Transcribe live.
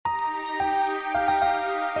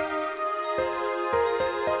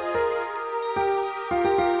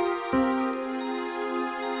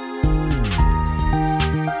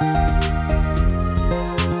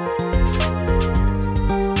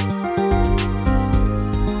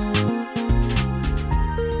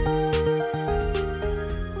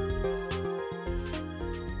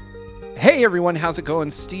Hey everyone, how's it going?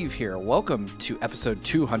 Steve here. Welcome to episode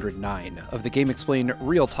 209 of the Game Explain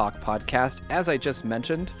Real Talk podcast. As I just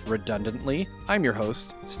mentioned, redundantly, I'm your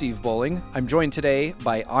host, Steve Bowling. I'm joined today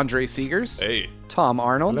by Andre Seegers, hey, Tom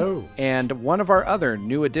Arnold, hello, and one of our other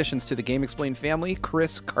new additions to the Game Explain family,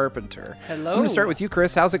 Chris Carpenter. Hello. I'm going to start with you,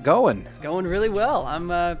 Chris. How's it going? It's going really well.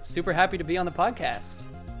 I'm super happy to be on the podcast.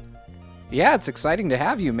 Yeah, it's exciting to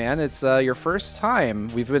have you, man. It's your first time.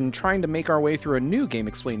 We've been trying to make our way through a new Game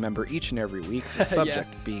Explain member each and every week, the subject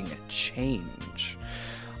being change.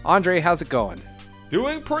 Andre, how's it going?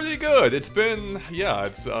 doing pretty good. It's been, I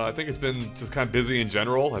think it's been just kind of busy in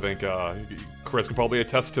general. I think Chris can probably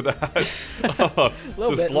attest to that.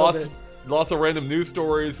 Lots of random news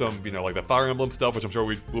stories, some, like the Fire Emblem stuff, which I'm sure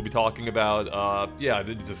we'll be talking about.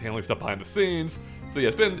 Just handling stuff behind the scenes. So yeah,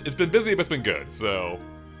 it's been busy, but it's been good. So.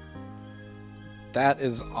 That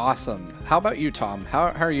is awesome. How about you, Tom? How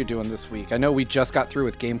are you doing this week? I know we just got through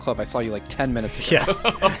with Game Club. I saw you like 10 minutes ago.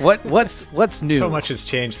 Yeah. What's new? So much has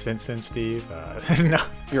changed since then, Steve. No.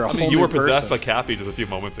 You're a whole you new were possessed person. by Cappy just a few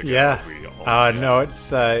moments ago. Yeah. No,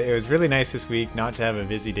 it was really nice this week not to have a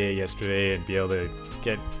busy day yesterday and be able to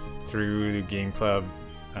get through Game Club,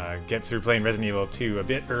 get through playing Resident Evil 2 a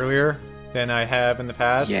bit earlier than I have in the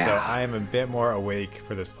past. Yeah. So I am a bit more awake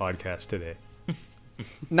for this podcast today.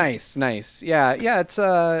 Nice. Yeah. It's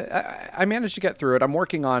I managed to get through it. I'm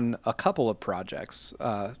working on a couple of projects,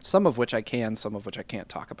 some of which I can, some of which I can't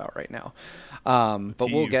talk about right now. But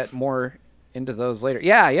we'll get more into those later.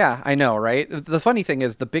 Yeah, I know, right? The funny thing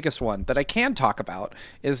is, the biggest one that I can talk about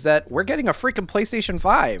is that we're getting a freaking PlayStation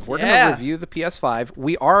 5. We're going to review the PS5.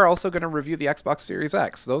 We are also going to review the Xbox Series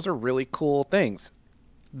X. Those are really cool things.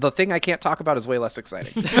 The thing I can't talk about is way less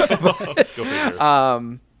exciting.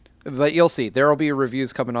 But you'll see. There will be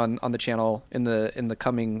reviews coming on the channel in the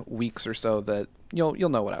coming weeks or so that you'll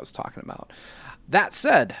know what I was talking about. That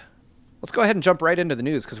said, let's go ahead and jump right into the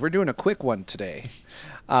news because we're doing a quick one today.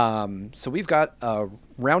 So we've got a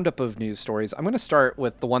roundup of news stories. I'm going to start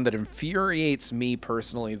with the one that infuriates me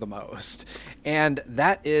personally the most, and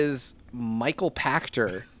that is Michael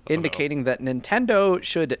Pachter indicating that Nintendo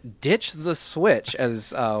should ditch the Switch,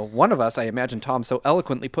 as one of us, I imagine Tom, so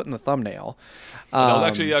eloquently put in the thumbnail. That was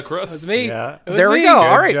actually Chris. It was me. Yeah. There we go.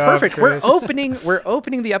 All right, job, perfect. Chris. We're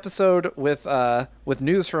opening the episode with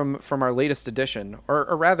news from our latest edition,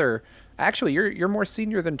 or rather, actually, you're more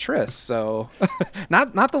senior than Tris, so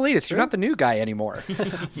not the latest. You're not the new guy anymore.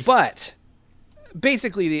 But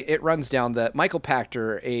basically, it runs down that Michael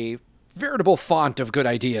Pachter, a veritable font of good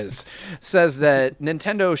ideas, says that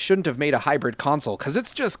Nintendo shouldn't have made a hybrid console because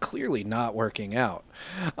it's just clearly not working out.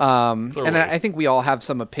 And I think we all have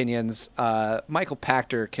some opinions. Michael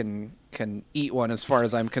Pachter can eat one as far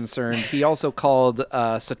as I'm concerned. He also called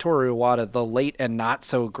Satoru Iwata the late and not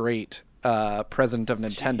so great president of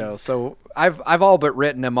Nintendo. Jeez. So I've all but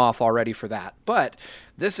written him off already for that. But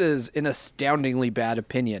this is an astoundingly bad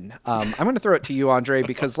opinion. I'm going to throw it to you, Andre,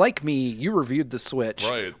 because like me, you reviewed the Switch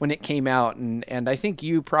when it came out, and I think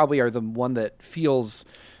you probably are the one that feels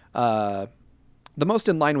the most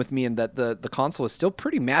in line with me in that the console is still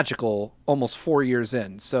pretty magical almost 4 years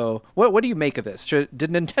in. So what do you make of this? Did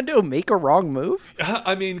Nintendo make a wrong move?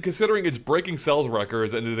 I mean, considering it's breaking sales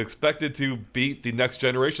records and is expected to beat the next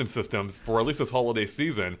generation systems for at least this holiday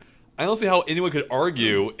season, I don't see how anyone could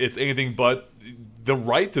argue it's anything but the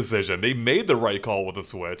right decision. They made the right call with the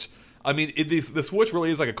Switch. I mean, the Switch really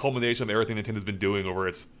is like a culmination of everything Nintendo's been doing over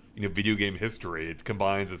its video game history. It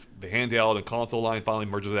combines the handheld and console line, finally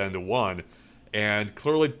merges that into one. And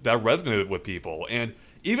clearly that resonated with people. And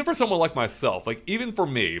even for someone like myself, like even for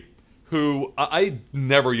me, who I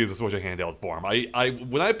never use the Switch in handheld form.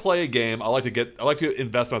 When I play a game, I like to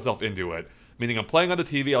invest myself into it. Meaning I'm playing on the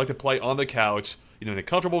TV, I like to play on the couch, in a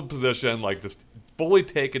comfortable position, like just fully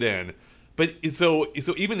take it in. But so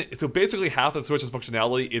basically half of the Switch's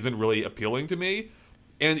functionality isn't really appealing to me.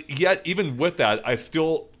 And yet even with that, I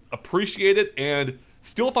still appreciate it and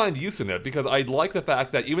still find use in it, because I like the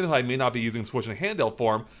fact that even if I may not be using Switch in handheld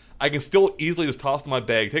form, I can still easily just toss it in my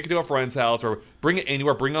bag, take it to a friend's house, or bring it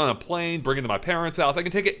anywhere, bring it on a plane, bring it to my parents' house. I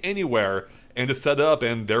can take it anywhere and just set it up,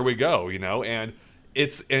 and there we go, and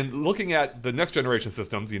looking at the next generation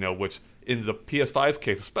systems, which in the PS5's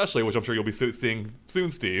case especially, which I'm sure you'll be seeing soon,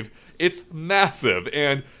 Steve, it's massive,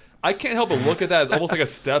 and I can't help but look at that as almost like a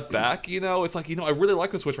step back. It's like, I really like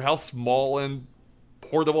the Switch for how small and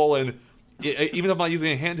portable, and even if I'm not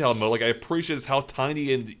using a handheld mode, like I appreciate just how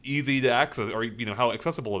tiny and easy to access, or how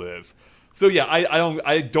accessible it is. So yeah,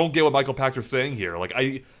 I don't get what Michael Pachter's saying here.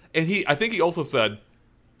 I think he also said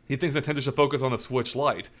he thinks Nintendo should focus on the Switch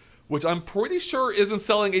Lite, which I'm pretty sure isn't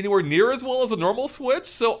selling anywhere near as well as a normal Switch,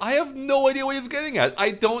 so I have no idea what he's getting at.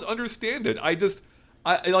 I don't understand it.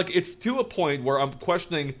 It's to a point where I'm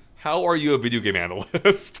questioning, how are you a video game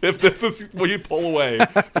analyst if this is what you pull away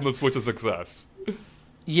from the Switch's success?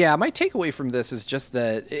 Yeah, my takeaway from this is just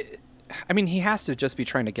that, he has to just be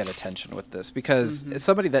trying to get attention with this, because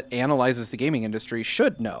somebody that analyzes the gaming industry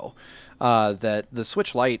should know that the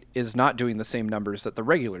Switch Lite is not doing the same numbers that the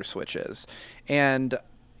regular Switch is. And,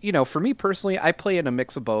 for me personally, I play in a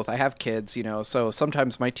mix of both. I have kids, so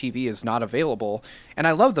sometimes my TV is not available. And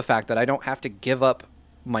I love the fact that I don't have to give up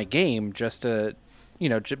my game just to...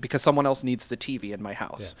 because someone else needs the TV in my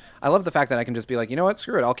house. Yeah. I love the fact that I can just be like, you know what,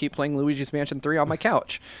 screw it, I'll keep playing Luigi's Mansion 3 on my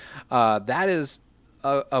couch. That is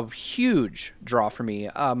a huge draw for me.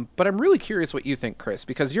 But I'm really curious what you think, Chris,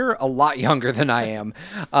 because you're a lot younger than I am.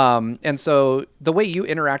 And so the way you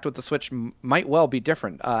interact with the Switch might well be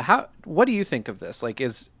different. What do you think of this? Like,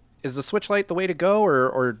 is the Switch Lite the way to go,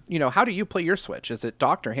 or how do you play your Switch? Is it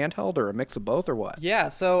docked or handheld or a mix of both, or what? Yeah,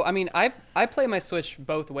 so I play my Switch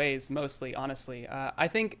both ways mostly, honestly. I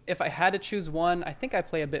think if I had to choose one, I think I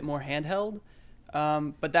play a bit more handheld.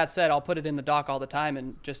 But that said, I'll put it in the dock all the time,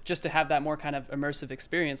 and just to have that more kind of immersive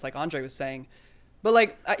experience, like Andre was saying.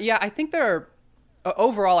 But I think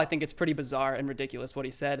overall, I think it's pretty bizarre and ridiculous what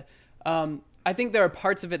he said. I think there are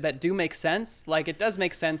parts of it that do make sense. Like, it does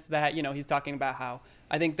make sense that, he's talking about how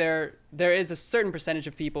I think there is a certain percentage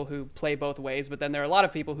of people who play both ways, but then there are a lot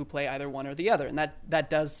of people who play either one or the other. And that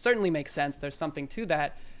does certainly make sense. There's something to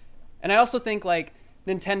that. And I also think,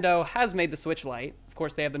 Nintendo has made the Switch Lite. Of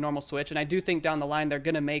course, they have the normal Switch. And I do think down the line they're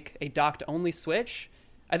going to make a docked-only Switch.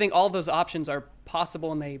 I think all of those options are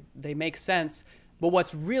possible and they make sense. But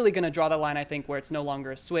what's really going to draw the line, I think, where it's no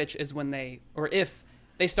longer a Switch is when if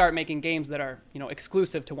they start making games that are,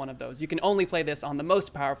 exclusive to one of those. You can only play this on the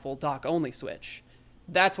most powerful dock-only Switch.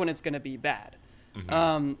 That's when it's going to be bad.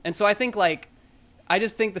 Mm-hmm. And so I think, I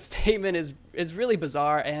just think the statement is really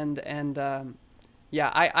bizarre. And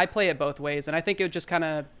I play it both ways. And I think it would just kind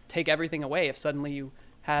of take everything away if suddenly you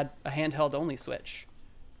had a handheld-only Switch.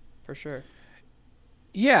 For sure.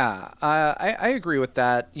 Yeah, I agree with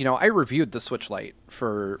that. I reviewed the Switch Lite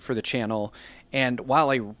for the channel, and while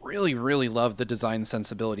I really, really love the design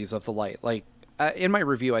sensibilities of the Lite, in my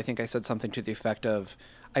review, I think I said something to the effect of,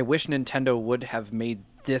 I wish Nintendo would have made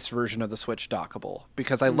this version of the Switch dockable,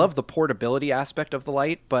 because I love the portability aspect of the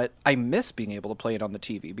Lite, but I miss being able to play it on the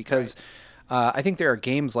TV, because I think there are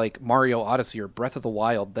games like Mario Odyssey or Breath of the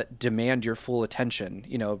Wild that demand your full attention,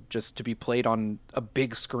 just to be played on a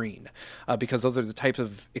big screen, because those are the types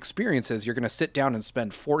of experiences you're going to sit down and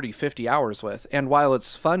spend 40, 50 hours with. And while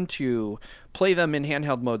it's fun to play them in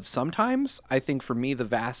handheld mode sometimes, I think for me, the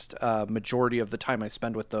vast majority of the time I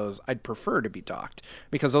spend with those, I'd prefer to be docked,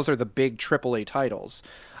 because those are the big AAA titles.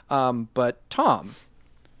 But Tom,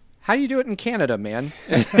 how do you do it in Canada, man?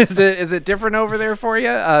 Is it different over there for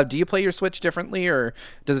you? Do you play your Switch differently, or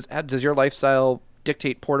does your lifestyle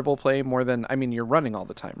dictate portable play more than? You're running all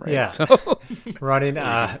the time, right? Yeah. So running.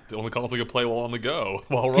 The only console you can play while on the go,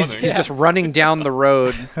 while running. He's just running down the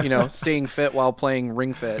road, staying fit while playing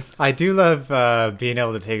Ring Fit. I do love being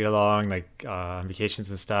able to take it along, on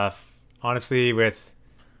vacations and stuff. Honestly, with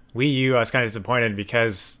Wii U, I was kind of disappointed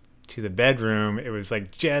because to the bedroom, it was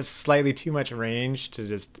just slightly too much range to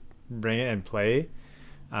just bring it and play.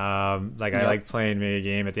 I like playing maybe a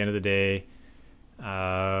game at the end of the day.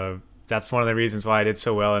 That's one of the reasons why I did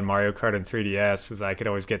so well in Mario Kart and 3DS, is I could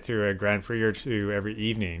always get through a Grand Prix or two every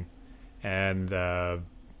evening. And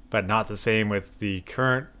but not the same with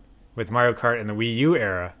Mario Kart in the Wii U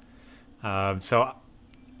era. So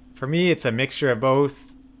for me, it's a mixture of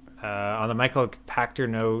both. On the Michael Pachter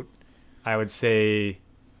note, I would say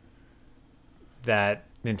that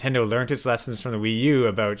Nintendo learned its lessons from the Wii U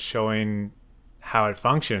about showing how it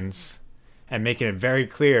functions and making it very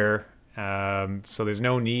clear. So there's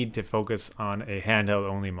no need to focus on a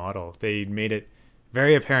handheld-only model. They made it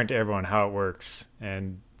very apparent to everyone how it works,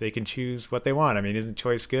 and they can choose what they want. Isn't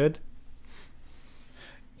choice good?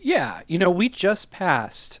 Yeah, we just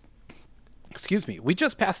passed the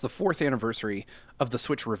 4th anniversary of the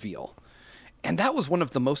Switch reveal. And that was one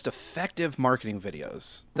of the most effective marketing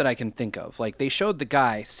videos that I can think of. They showed the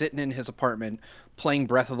guy sitting in his apartment playing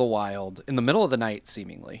Breath of the Wild in the middle of the night,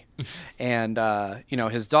 seemingly. And,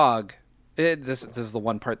 his dog, this is the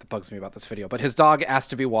one part that bugs me about this video, but his dog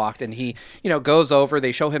asked to be walked, and he, goes over.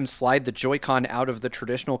 They show him slide the Joy-Con out of the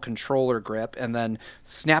traditional controller grip and then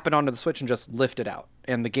snap it onto the Switch and just lift it out.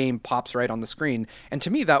 And the game pops right on the screen. And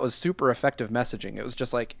to me, that was super effective messaging. It was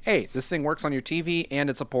just hey, this thing works on your TV and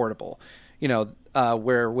it's a portable.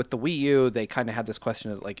 where with the Wii U, they kind of had this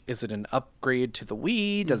question of like, is it an upgrade to the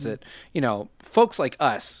Wii? Does it, folks like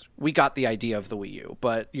us, we got the idea of the Wii U,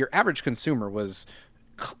 but your average consumer was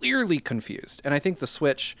clearly confused. And I think the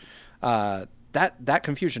Switch, that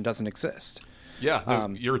confusion doesn't exist. Yeah, no,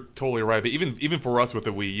 you're totally right. But even for us with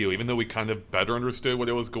the Wii U, even though we kind of better understood what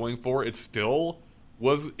it was going for, it still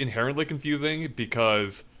was inherently confusing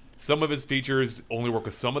because some of its features only work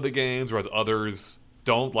with some of the games, whereas others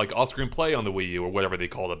don't, like off-screen play on the Wii U or whatever they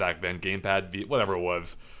called it back then, gamepad, whatever it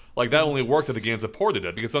was. Like that only worked if the game supported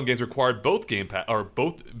it because some games required both gamepad or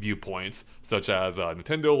both viewpoints, such as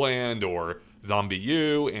Nintendo Land or Zombie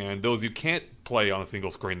U, and those you can't play on a single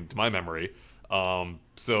screen, to my memory.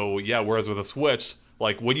 So yeah, whereas with a Switch,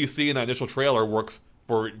 like what you see in that initial trailer works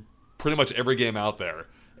for pretty much every game out there,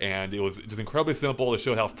 and it was just incredibly simple to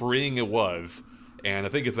show how freeing it was. And I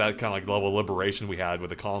think it's that kind of like level of liberation we had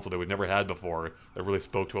with the console that we'd never had before that really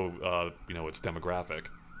spoke to its demographic.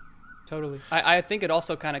 Totally. I think it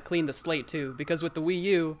also kind of cleaned the slate too, because with the Wii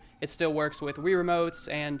U, it still works with Wii remotes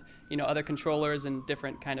and other controllers and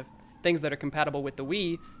different kind of things that are compatible with the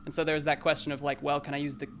Wii. And so there's that question of like, well, can I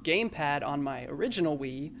use the gamepad on my original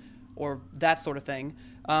Wii or that sort of thing?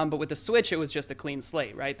 But with the Switch, it was just a clean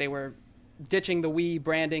slate, right? They were ditching the Wii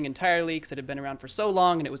branding entirely because it had been around for so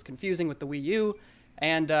long and it was confusing with the Wii U.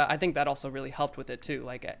 And I think that also really helped with it too,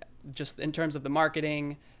 like just in terms of the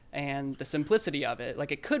marketing and the simplicity of it.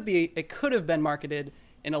 Like it could have been marketed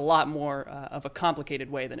in a lot more of a complicated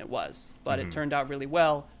way than it was, but it turned out really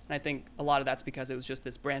well. And I think a lot of that's because it was just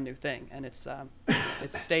this brand new thing, and it's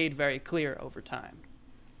stayed very clear over time.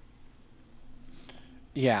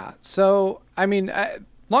 Yeah. So I mean,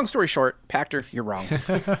 long story short, Pactor, you're wrong.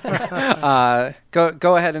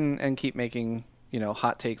 Go ahead and keep making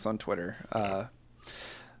hot takes on Twitter.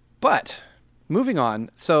 But moving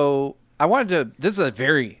on, so this is a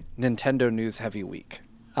very Nintendo news heavy week.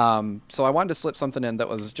 So I wanted to slip something in that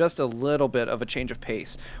was just a little bit of a change of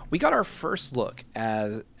pace. We got our first look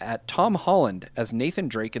at Tom Holland as Nathan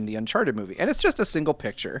Drake in the Uncharted movie, and it's just a single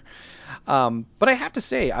picture. But I have to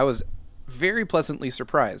say, I was very pleasantly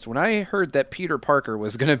surprised. When I heard that Peter Parker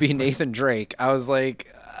was going to be Nathan Drake, I was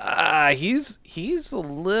like, he's a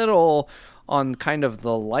little on kind of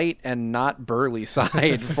the light and not burly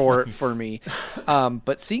side for me.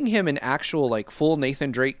 But seeing him in actual like full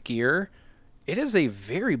Nathan Drake gear, it is a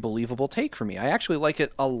very believable take for me. I actually like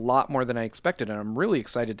it a lot more than I expected, and I'm really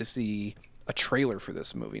excited to see a trailer for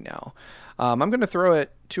this movie now. I'm going to throw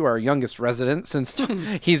it to our youngest resident since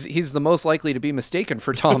he's the most likely to be mistaken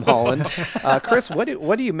for Tom Holland. Chris, what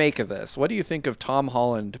do you make of this? What do you think of Tom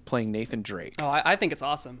Holland playing Nathan Drake? Oh, I think it's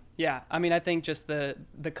awesome. Yeah, I mean, I think just the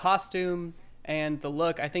costume and the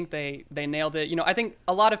look, I think they nailed it. I think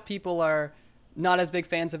a lot of people are not as big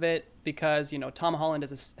fans of it because, Tom Holland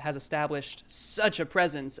has established such a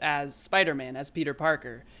presence as Spider-Man, as Peter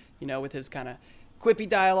Parker, with his kind of quippy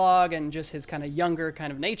dialogue and just his kind of younger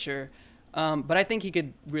kind of nature. But I think he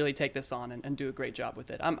could really take this on and do a great job with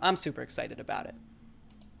it. I'm super excited about it.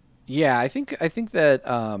 Yeah, I think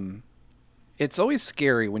that it's always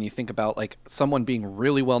scary when you think about like someone being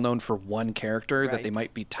really well known for one character that they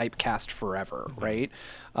might be typecast forever, right?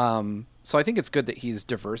 So I think it's good that he's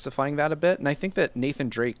diversifying that a bit, and I think that Nathan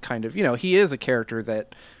Drake kind of, he is a character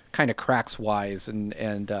that kind of cracks wise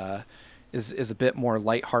and is a bit more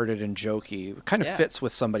lighthearted and jokey. Kind of fits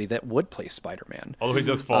with somebody that would play Spider-Man. Although he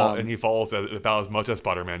does fall, and he falls about as much as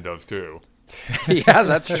Spider-Man does too. Yeah,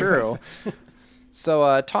 that's true.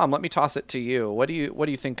 So, Tom, let me toss it to you. What do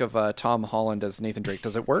you think of Tom Holland as Nathan Drake?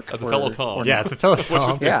 Does it work? As a fellow Tom. Yeah, it's a fellow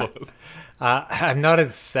Tom. Yeah. I'm not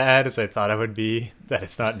as sad as I thought I would be that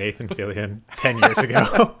it's not Nathan Fillion 10 years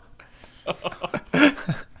ago.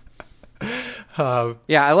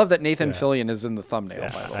 Yeah, I love that Nathan Fillion is in the thumbnail,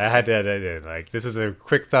 by the way. I had to, like, this is a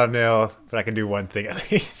quick thumbnail, but I can do one thing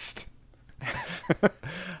at least.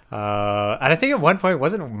 And I think at one point,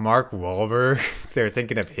 wasn't Mark Wahlberg, they were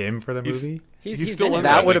thinking of him for the movie? He's still in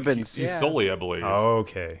that would have been... He's Sully, I believe. Oh,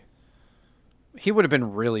 okay. He would have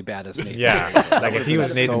been really bad as Nathan. Yeah, like if he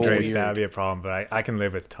was Nathan so Drake, weird. that would be a problem, but I can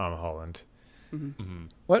live with Tom Holland. Mm-hmm.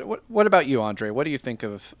 What about you, Andre? What do you think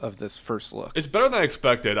of this first look? It's better than I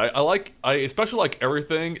expected. I especially like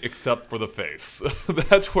everything except for the face.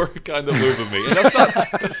 That's where it kind of loses me. And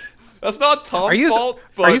that's not Tom's fault.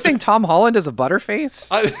 But are you saying Tom Holland is a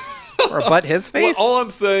butterface? Or butt his face? Well, all I'm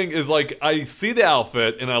saying is, like, I see the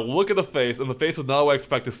outfit, and I look at the face, and the face is not what I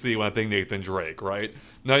expect to see when I think Nathan Drake, right?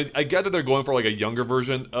 Now, I get that they're going for like a younger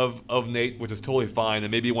version of Nate, which is totally fine,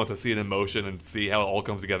 and maybe he wants to see it in motion and see how it all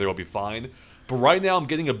comes together. It'll be fine. But right now, I'm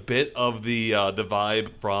getting a bit of the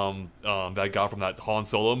vibe from that I got from that Han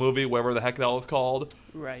Solo movie, whatever the heck that was called.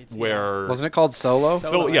 Right. Where Wasn't it called Solo?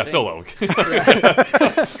 Solo.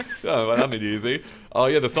 That made it easy.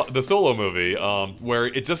 The Solo movie, where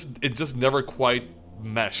it just never quite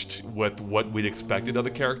meshed with what we'd expected of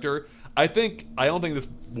the character. I don't think this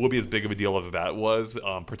will be as big of a deal as that was,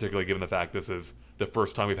 particularly given the fact this is the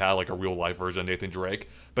first time we've had like a real life version of Nathan Drake.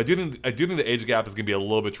 But I do think the age gap is going to be a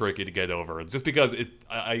little bit tricky to get over, just because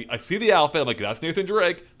I see the outfit, I'm like, that's Nathan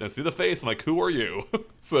Drake. Then I see the face, I'm like, who are you?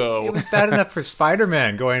 So It was bad enough for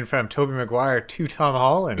Spider-Man going from Tobey Maguire to Tom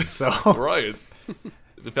Holland. So right,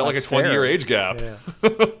 it felt like a 20-year age gap. Yeah.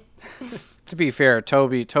 To be fair,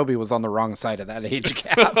 Toby was on the wrong side of that age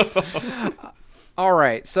gap. All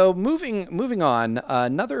right, so moving on,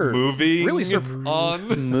 another Moving really on.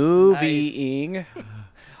 moving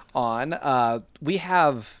on. We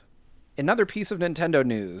have another piece of Nintendo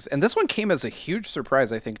news, and this one came as a huge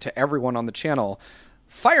surprise, I think, to everyone on the channel.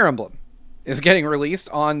 Fire Emblem is getting released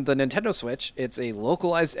on the Nintendo Switch. It's a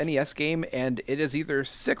localized NES game, and it is either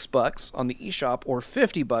 $6 on the eShop or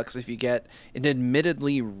 $50 if you get an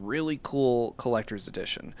admittedly really cool collector's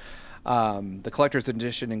edition. The collector's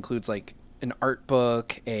edition includes like an art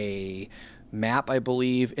book, a map, I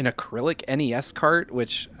believe, an acrylic NES cart,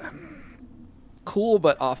 which cool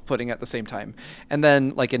but off-putting at the same time, and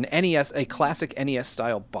then like a classic NES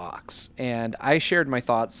style box. And I shared my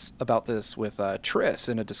thoughts about this with Triss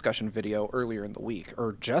in a discussion video earlier in the week,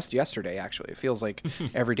 or just yesterday actually. It feels like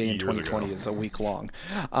every day in 2020 is a week long.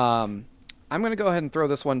 I'm going to go ahead and throw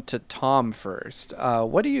this one to Tom first.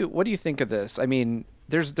 What do you think of this? I mean,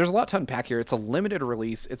 there's a lot to unpack here. It's a limited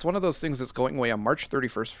release. It's one of those things that's going away on March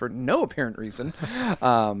 31st for no apparent reason.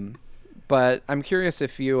 But I'm curious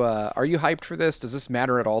if you are you hyped for this? Does this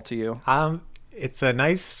matter at all to you? It's a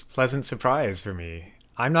nice, pleasant surprise for me.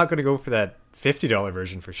 I'm not going to go for that $50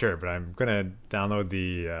 version for sure, but I'm going to download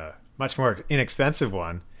the much more inexpensive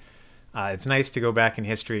one. It's nice to go back in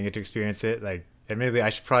history and get to experience it. Like, admittedly, I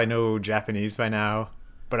should probably know Japanese by now,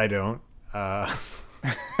 but I don't.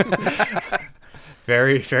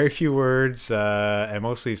 Very, very few words, and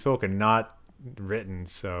mostly spoken, not written.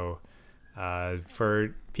 So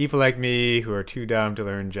for people like me who are too dumb to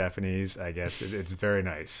learn Japanese, I guess it's very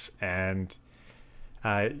nice. And,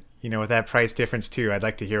 with that price difference too, I'd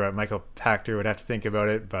like to hear what Michael Pachter would have to think about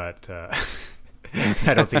it, but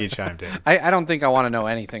I don't think he chimed in. I don't think I want to know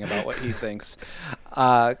anything about what he thinks.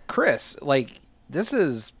 Chris, this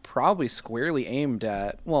is probably squarely aimed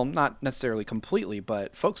at, well, not necessarily completely,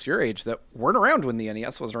 but folks your age that weren't around when the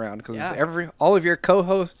NES was around, because all of your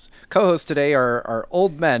co-hosts today are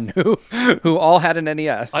old men who all had an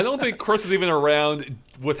NES. I don't think Chris is even around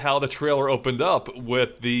with how the trailer opened up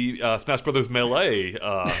with the Smash Brothers Melee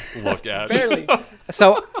look at. Barely.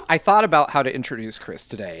 So I thought about how to introduce Chris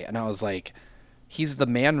today, and I was like, he's the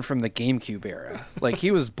man from the GameCube era. Like,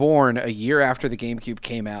 he was born a year after the GameCube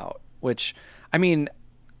came out, which, I mean,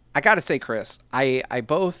 I gotta say, Chris, I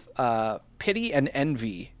both pity and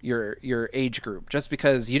envy your age group, just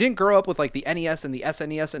because you didn't grow up with like the NES and the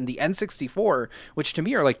SNES and the N64, which to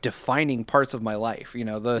me are like defining parts of my life.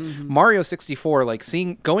 The Mario 64, like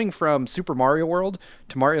going from Super Mario World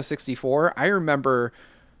to Mario 64, I remember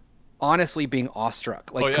honestly being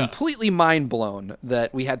awestruck, completely mind blown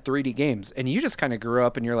that we had 3D games. And you just kind of grew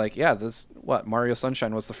up and you're like, yeah, Mario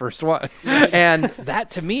Sunshine was the first one. And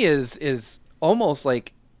that to me is almost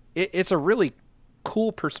like, it's a really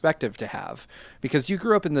cool perspective to have, because you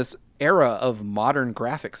grew up in this era of modern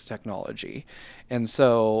graphics technology. And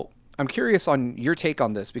so I'm curious on your take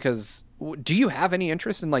on this, because do you have any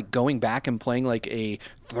interest in like going back and playing like a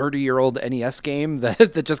 30-year-old NES game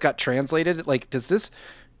that just got translated? Like, does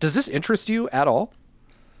this interest you at all?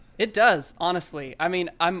 It does, honestly. I mean,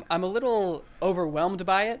 I'm a little overwhelmed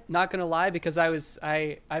by it, not gonna lie, because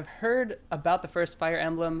I've heard about the first Fire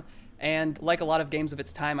Emblem. And like a lot of games of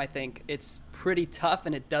its time, I think it's pretty tough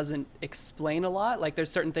and it doesn't explain a lot. Like, there's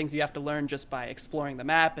certain things you have to learn just by exploring the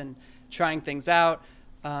map and trying things out.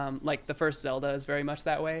 Like the first Zelda is very much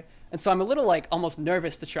that way. And so I'm a little like almost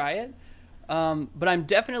nervous to try it. But I'm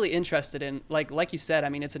definitely interested in, like you said, I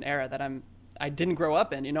mean, it's an era that I didn't grow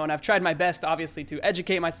up in, and I've tried my best obviously to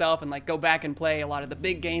educate myself and like go back and play a lot of the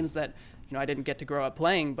big games that, I didn't get to grow up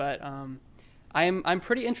playing, but I'm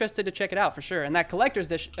pretty interested to check it out for sure. And that collector's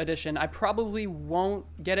edition, I probably won't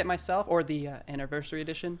get it myself, or the anniversary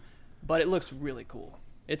edition, but it looks really cool.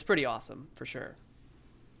 It's pretty awesome for sure.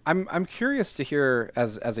 I'm curious to hear,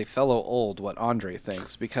 as a fellow old, what Andre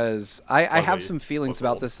thinks, because I have some feelings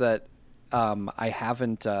about this that I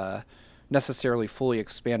haven't necessarily fully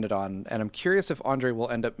expanded on, and I'm curious if Andre will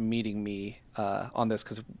end up meeting me on this,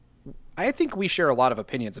 because I think we share a lot of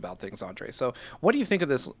opinions about things, Andre. So what do you think of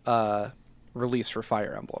this release for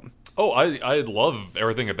Fire Emblem? Oh, I love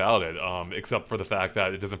everything about it, except for the fact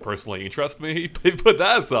that it doesn't personally interest me. Put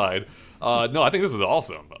that aside. No, I think this is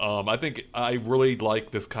awesome. I think I really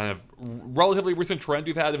like this kind of relatively recent trend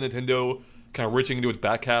we've had of Nintendo kind of reaching into its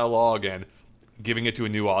back catalog and giving it to a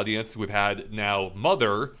new audience. We've had now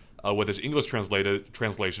Mother, with its English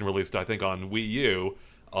translation released, I think, on Wii U,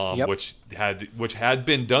 Yep. which had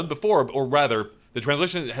been done before, or rather, the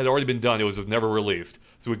translation had already been done. It was just never released.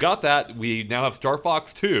 So we got that. We now have Star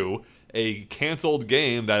Fox 2, a canceled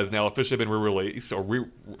game that has now officially been re-released, or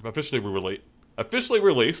officially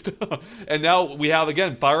released. And now we have,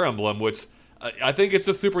 again, Fire Emblem, which I think it's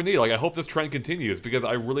just super neat. Like, I hope this trend continues, because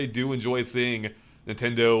I really do enjoy seeing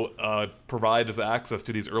Nintendo provide this access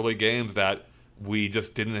to these early games that we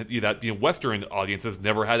just didn't, that Western audiences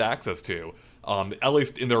never had access to, at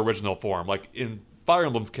least in their original form. Like, in Fire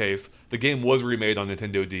Emblem's case, the game was remade on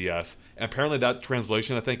Nintendo DS, and apparently that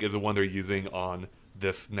translation, I think, is the one they're using on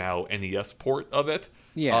this now NES port of it.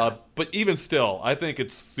 Yeah. But even still, I think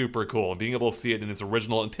it's super cool, and being able to see it in its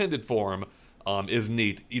original intended form is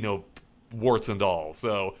neat, warts and all.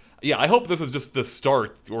 So, yeah, I hope this is just the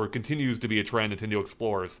start, or continues to be a trend Nintendo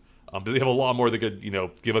explores. They have a lot more they could,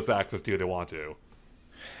 give us access to if they want to.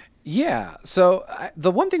 Yeah. So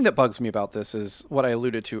the one thing that bugs me about this is what I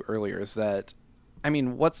alluded to earlier, is that, I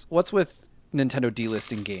mean, what's with Nintendo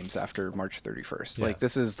delisting games after March 31st? Yeah. Like,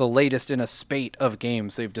 this is the latest in a spate of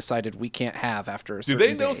games they've decided we can't have after a Do certain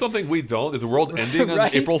they know day. something we don't? Is the world ending on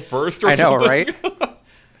Right. April 1st or I know, something? right?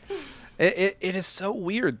 It is so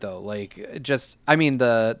weird, though. Like, just, I mean,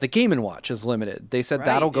 the Game & Watch is limited. They said Right,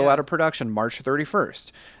 that'll go yeah. out of production March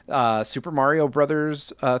 31st. Super Mario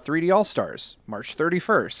Brothers 3D All-Stars, March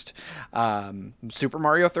 31st. Super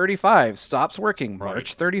Mario 35 stops working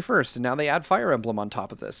March 31st, and now they add Fire Emblem on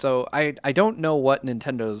top of this. So I don't know what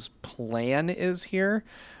Nintendo's plan is here,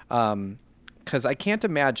 because I can't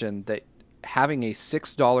imagine that having a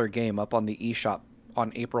 $6 game up on the eShop on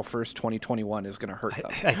April 1st, 2021 is going to hurt them.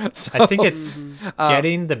 I think it's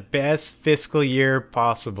getting the best fiscal year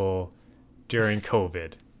possible during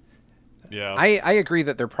COVID. Yeah. I agree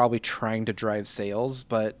that they're probably trying to drive sales,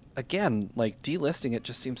 but again, like, delisting it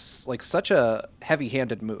just seems like such a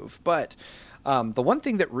heavy-handed move. But the one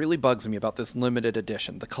thing that really bugs me about this limited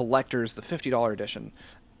edition, the collector's, the $50 edition,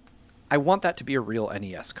 I want that to be a real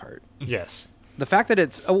NES cart. Yes. The fact that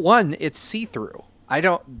it's see-through. I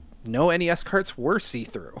don't know NES carts were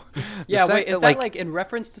see-through. Yeah, wait, is that like in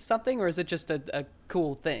reference to something, or is it just a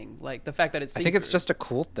cool thing? Like the fact that it's I think it's see-through? just a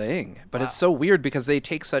cool thing, but it's so weird because they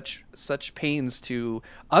take such pains to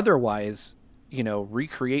otherwise,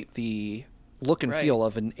 recreate the look and Right. feel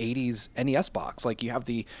of an 80s NES box. Like, you have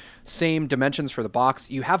the same dimensions for the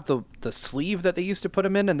box. You have the sleeve that they used to put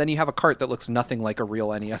them in, and then you have a cart that looks nothing like a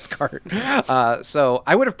real NES cart. So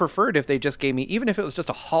I would have preferred if they just gave me, even if it was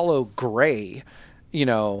just a hollow gray,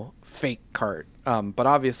 fake cart. But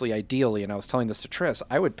obviously, ideally, and I was telling this to Triss,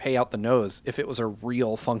 I would pay out the nose if it was a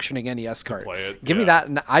real functioning NES cart. Play it, Give me yeah. that,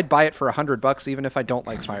 and I'd buy it for $100, even if I don't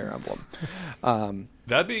like Fire Emblem.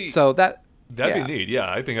 That'd be That'd be neat. Yeah,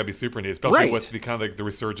 I think that'd be super neat, especially Right. with the kind of like the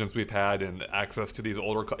resurgence we've had and access to these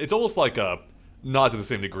older. It's almost like not to the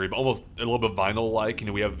same degree, but almost a little bit vinyl-like.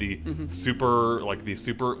 We have the super, what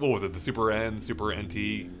was it? The Super N, Super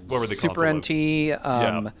NT, whatever the Super console NT.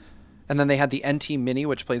 was. And then they had the NT Mini,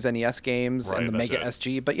 which plays NES games, Right, and the that's Mega it.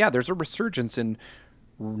 SG. But yeah, there's a resurgence in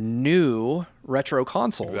new retro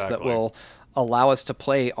consoles that Exactly. will allow us to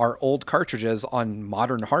play our old cartridges on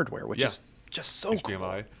modern hardware, which Yeah. is just so cool.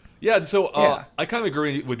 HDMI. Yeah, and so Yeah. I kind of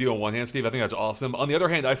agree with you on one hand, Steve. I think that's awesome. On the other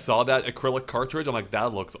hand, I saw that acrylic cartridge. I'm like,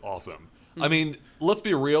 that looks awesome. I mean, let's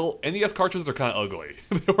be real. NES cartridges are kind of ugly.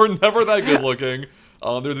 They were never that good looking.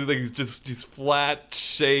 There's these flat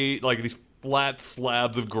shade, like these flat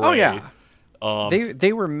slabs of gray. Oh, yeah.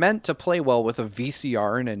 They were meant to play well with a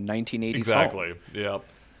VCR in a 1980s Exactly. home. Yeah.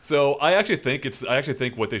 So I actually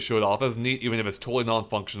think what they showed off as neat, even if it's totally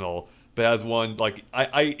non-functional. But as one, like,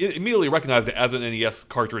 I immediately recognized it as an NES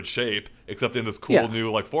cartridge shape, except in this cool Yeah.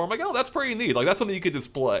 new like form. Like, oh, that's pretty neat. Like, that's something you could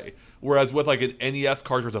display. Whereas with like an NES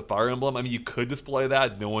cartridge of Fire Emblem, I mean, you could display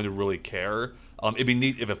that. No one would really care. It'd be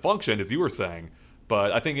neat if it functioned, as you were saying.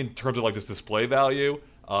 But I think in terms of like just display value,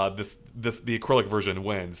 the acrylic version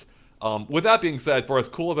wins. With that being said, for as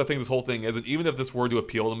cool as I think this whole thing is, and even if this were to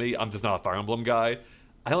appeal to me, I'm just not a Fire Emblem guy.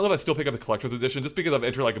 I don't know if I still pick up the collector's edition just because I've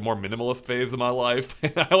entered like a more minimalist phase of my life.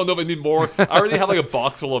 I don't know if I need more. I already have like a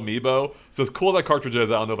box full of amiibo, so as cool as that cartridge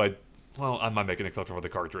is, I don't know if I Well, I might make an exception for the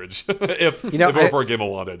cartridge if You know, if it were a game I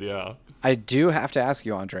wanted. Yeah. I do have to ask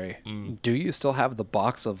you, Andre, do you still have the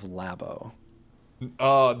box of Labo?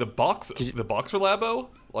 The box for Labo,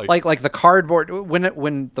 Like the cardboard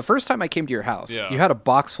when the first time I came to your house, Yeah. you had a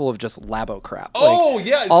box full of just Labo crap. Oh Like,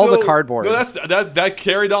 yeah, all so, the cardboard. No, that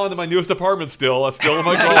carried on to my newest apartment. That's still in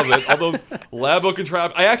my closet. All those Labo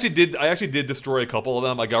contraptions. I actually did destroy a couple of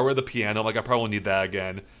them. I got rid of the piano. I'm like, I probably won't need that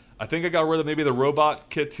again. I think I got rid of maybe the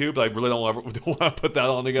robot kit too, but I really don't want to put that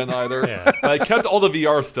on again either. Yeah. I kept all the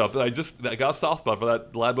VR stuff, but I got a soft spot for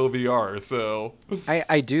that Labo VR. So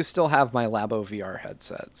I do still have my Labo VR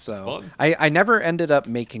headset. So fun. I never ended up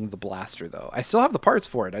making the blaster though. I still have the parts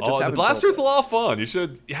for it. I just the haven't blaster's a built lot of fun. You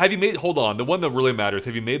should. Have you made? Hold on. The one that really matters.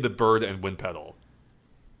 Have you made the bird and wind pedal?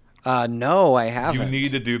 No, I haven't. You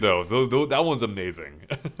need to do those. That one's amazing.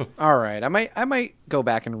 All right, I might go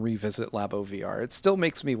back and revisit Labo VR. It still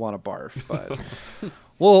makes me want to barf, but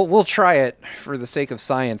we'll try it for the sake of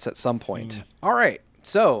science at some point. All right,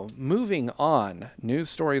 so moving on,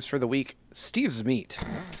 news stories for the week. Steve's Meat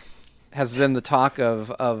has been the talk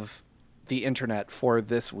of the internet for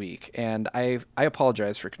this week, and I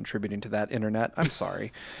apologize for contributing to that internet. I'm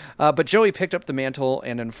sorry. But Joey picked up the mantle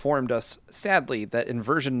and informed us, sadly, that in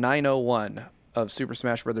version 901 of Super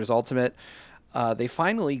Smash Bros. Ultimate, they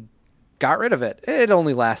finally got rid of it. It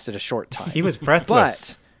only lasted a short time. He was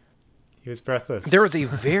breathless. But He was breathless. there was a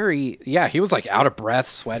he was like out of breath,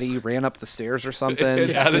 swety, ran up the stairs or something,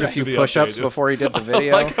 It added did a to few the push-ups update. before he did the I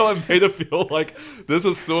video. like how I made it feel like this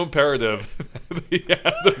is so imperative. He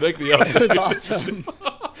had to make the update. It was awesome.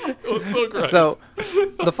 It was so great. So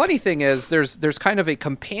the funny thing is there's kind of a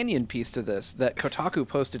companion piece to this that Kotaku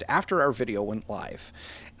posted after our video went live,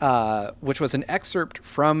 which was an excerpt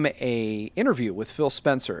from a interview with Phil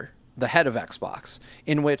Spencer, the head of Xbox,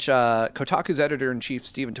 in which Kotaku's editor-in-chief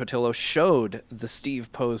Steven Totillo showed the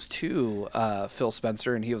Steve pose to Phil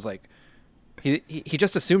Spencer, and he was like, he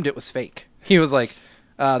just assumed it was fake. He was like,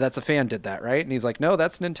 that's a fan did that, right? And he's like, no,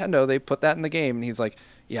 that's Nintendo. They put that in the game. And he's like,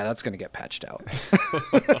 yeah, that's going to get patched out.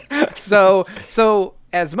 So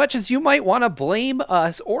as much as you might want to blame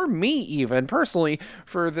us or me even personally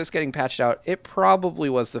for this getting patched out, it probably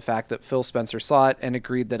was the fact that Phil Spencer saw it and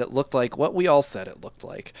agreed that it looked like what we all said it looked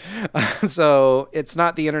like. So it's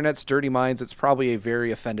not the internet's dirty minds. It's probably a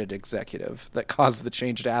very offended executive that caused the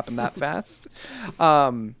change to happen that fast.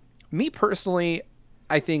 Me personally,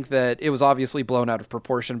 I think that it was obviously blown out of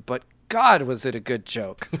proportion, but God, was it a good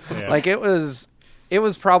joke. Yeah. Like it was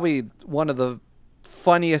probably one of the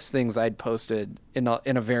funniest things I'd posted in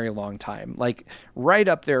a very long time. Like right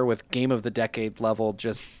up there with Game of the Decade level,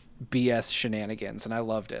 just BS shenanigans. And I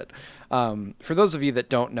loved it. For those of you that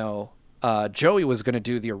don't know, Joey was going to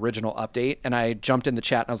do the original update and I jumped in the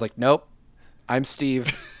chat and I was like, nope, I'm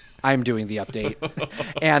Steve. I'm doing the update.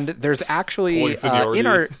 And there's actually Point seniority. in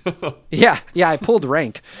our yeah, I pulled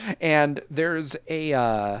rank, and there's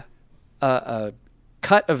a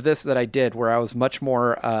cut of this that I did where I was much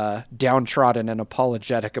more downtrodden and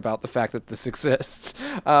apologetic about the fact that this exists.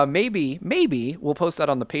 Maybe we'll post that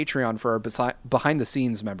on the Patreon for our behind the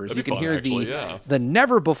scenes members. That'd You be can fun, hear actually, yeah. the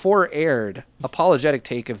never before aired apologetic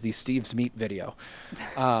take of the Steve's Meat video.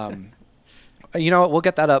 You know what? We'll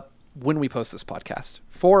get that up when we post this podcast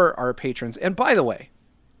for our patrons. And by the way,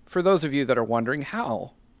 for those of you that are wondering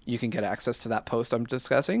how you can get access to that post I'm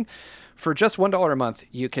discussing, for just $1 a month,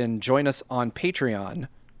 you can join us on Patreon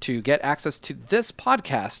to get access to this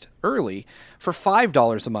podcast early. For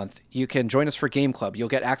 $5 a month, you can join us for Game Club. You'll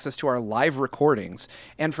get access to our live recordings.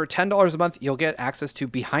 And for $10 a month, you'll get access to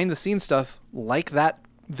behind the scenes stuff like that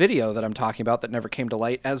video that I'm talking about that never came to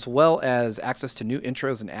light, as well as access to new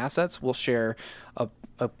intros and assets. We'll share a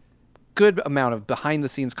good amount of behind the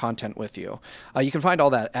scenes content with you. You can find all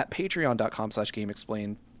that at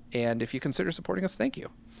patreon.com/GameExplain. And if you consider supporting us, thank you.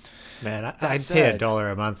 Man, That I'd said- pay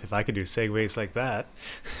 $1 a month if I could do segues like that.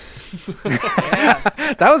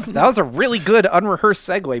 That was a really good unrehearsed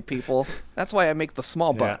segue, people. That's why I make the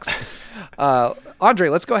small bucks. Andre,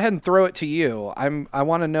 let's go ahead and throw it to you. I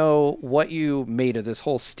want to know what you made of this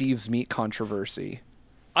whole Steve's Meat controversy.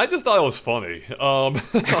 I just thought it was funny. I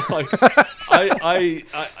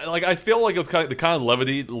feel like it was the kind of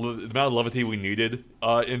levity, the amount of levity we needed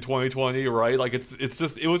in 2020, right? Like it was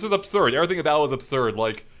just absurd. Everything about it was absurd.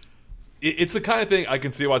 Like it's the kind of thing I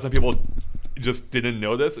can see why some people just didn't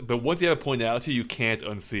notice. But once you have it pointed out to you, you can't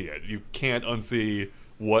unsee it. You can't unsee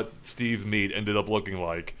what Steve's Meat ended up looking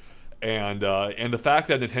like, and the fact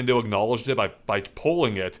that Nintendo acknowledged it by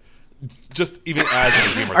pulling it. Just even as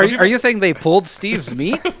a gamer. Are you saying they pulled Steve's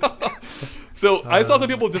Meat? So I saw some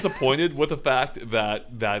people disappointed with the fact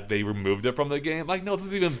that they removed it from the game. Like, no, this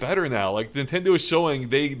is even better now. Like, Nintendo is showing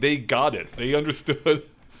they got it. They understood.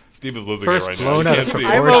 Steve is losing First it right now. blown You out can't of see it.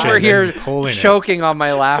 I'm proportion over and here pulling it. choking on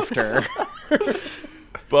my laughter.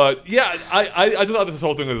 But yeah, I just thought this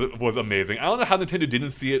whole thing was amazing. I don't know how Nintendo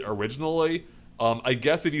didn't see it originally. I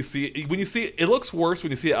guess if you see it, when you see it, it looks worse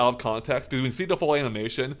when you see it out of context, because when you see the full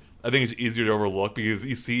animation, I think it's easier to overlook because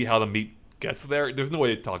you see how the meat gets there. There's no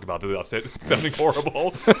way to talk about this without sounding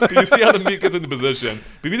horrible. But you see how the meat gets into position.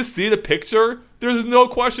 But if you just see the picture, there's no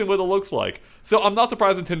question what it looks like. So I'm not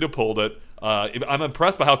surprised Nintendo pulled it. I'm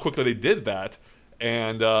impressed by how quickly they did that.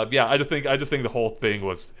 And yeah, I just think the whole thing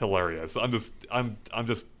was hilarious. I'm just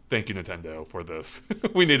thank you, Nintendo, for this.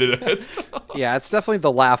 We needed it. Yeah, it's definitely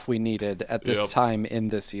the laugh we needed at this Yep. time in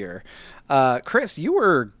this year. Chris, you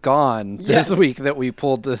were gone Yes. this week that we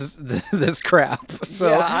pulled this crap. So,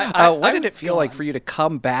 Yeah, I what did it was feel like gone. for you to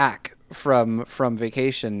come back from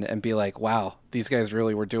vacation and be like, "Wow, these guys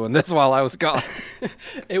really were doing this while I was gone"?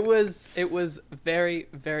 It was very,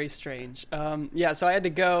 very strange. Yeah, so I had to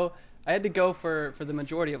go for the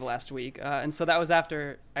majority of last week, and so that was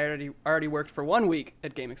after I already worked for 1 week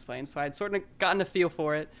at Game Explain, so I had sort of gotten a feel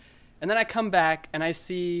for it, and then I come back and I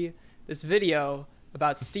see this video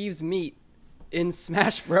about Steve's meat in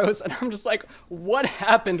Smash Bros, and I'm just like, what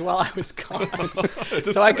happened while I was gone?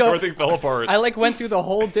 Just So I go- everything fell apart. I went through the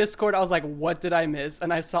whole Discord. I was like, what did I miss?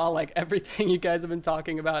 And I saw everything you guys have been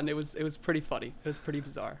talking about, and it was pretty funny. It was pretty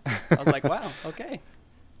bizarre. I was like, wow, okay,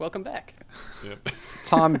 welcome back. Yep.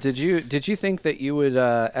 Tom, did you think that you would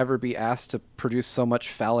ever be asked to produce so much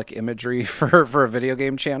phallic imagery for a video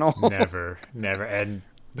game channel? Never. And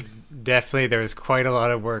definitely there was quite a lot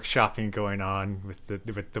of workshopping going on with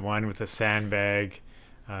the one with the sandbag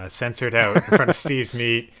censored out in front of Steve's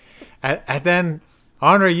meat. And then,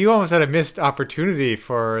 Andre, you almost had a missed opportunity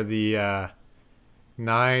for the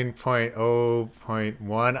 9.0.1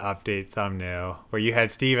 update thumbnail where you had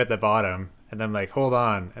Steve at the bottom, and then like, hold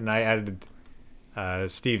on, and I added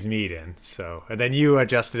Steve's meat in. So, and then you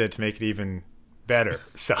adjusted it to make it even better.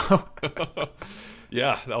 So.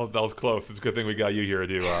 Yeah, that was close. It's a good thing we got you here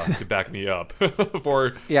to back me up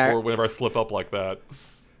for whenever I slip up like that.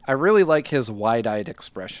 I really like his wide-eyed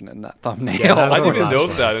expression in that thumbnail. Yeah, that's I what didn't even last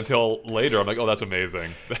notice was. that until later. I'm like, oh, that's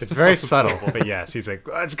amazing. It's very subtle, but yes, he's like,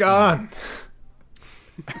 oh, it's gone.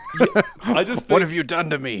 I just What think, have you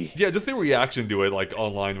done to me? yeah, just the reaction to it, like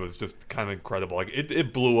online, was just kind of incredible. Like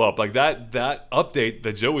it blew up. Like that update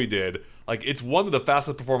that Joey did. Like, it's one of the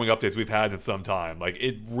fastest performing updates we've had in some time. Like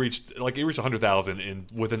it reached 100,000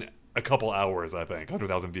 within a couple hours. I think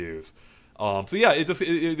 100,000 views. So yeah,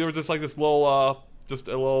 there was just like this little just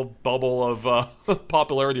a little bubble of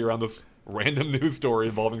popularity around this random news story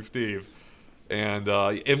involving Steve. And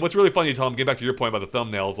what's really funny, Tom, getting back to your point about the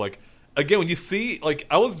thumbnails, like, again, when you see, like,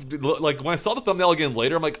 I was, like, when I saw the thumbnail again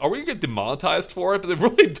later, I'm like, are we going to get demonetized for it? But it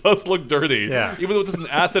really does look dirty. Yeah. Even though it's just an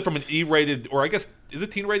asset from an E-rated, or I guess, is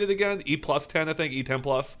it teen rated again? E plus 10, I think, E10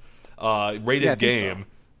 plus, rated Yeah, I think game.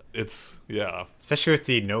 so. It's, yeah. Especially with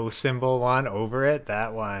the no symbol one over it.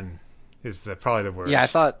 That one is probably the worst. Yeah, I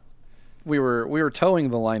thought we were towing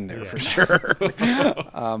the line there for sure.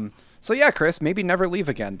 So yeah, Chris, maybe never leave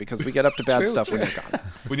again because we get up to bad True, stuff when you're gone.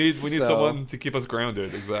 We need So- someone to keep us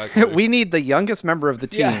grounded, exactly. We need the youngest member of the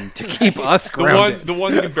team Yeah. to keep us the grounded.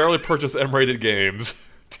 one who can barely purchase M-rated games.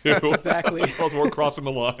 To Exactly. tell us we're crossing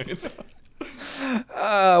the line.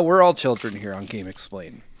 We're all children here on Game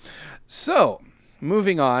Explain. So,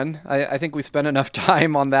 moving on, I think we spent enough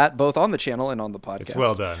time on that, both on the channel and on the podcast. It's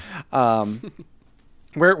well done.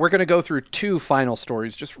 We're going to go through two final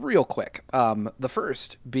stories just real quick. The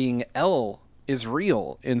first being L is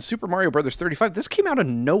real in Super Mario Bros. 35. This came out of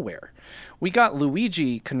nowhere. We got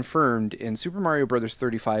Luigi confirmed in Super Mario Bros.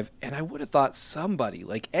 35, and I would have thought somebody,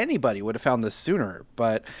 like anybody, would have found this sooner.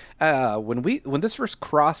 But when this first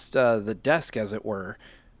crossed the desk, as it were,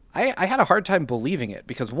 I had a hard time believing it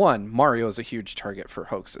because, one, Mario is a huge target for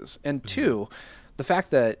hoaxes, and two, the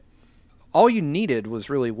fact that all you needed was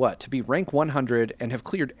really to be rank 100 and have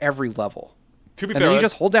cleared every level. To be And fair, then you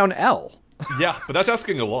just hold down L. yeah, but that's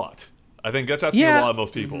asking a lot. I think that's asking a lot of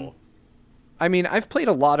most people. I mean, I've played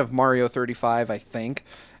a lot of Mario 35, I think,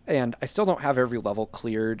 and I still don't have every level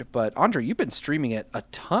cleared. But Andre, you've been streaming it a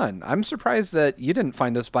ton. I'm surprised that you didn't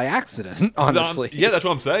find this by accident, honestly. Yeah, that's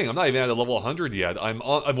what I'm saying. I'm not even at a level 100 yet. I'm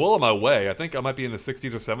well on my way. I think I might be in the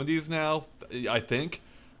 60s or 70s now. I think.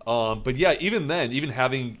 But yeah, even then,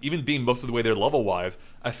 even being most of the way there level wise,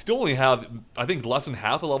 I still only have, I think, less than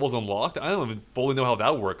half the levels unlocked. I don't even fully know how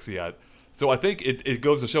that works yet. So I think it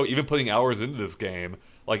goes to show, even putting hours into this game,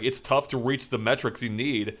 Like, it's tough to reach the metrics you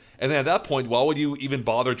need. And then at that point, why would you even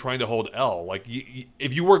bother trying to hold L? Like,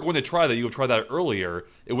 if you were going to try that, you would try that earlier.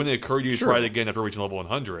 It wouldn't occur to you to try it again after reaching level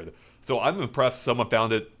 100. So I'm impressed someone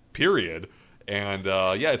found it, period. And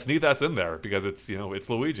yeah, it's neat that's in there because it's it's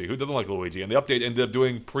Luigi. Who doesn't like Luigi? And the update ended up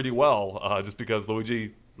doing pretty well just because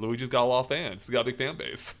Luigi's got a lot of fans. He's got a big fan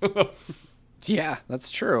base. Yeah,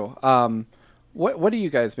 that's true. What do you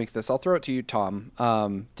guys make of this? I'll throw it to you, Tom.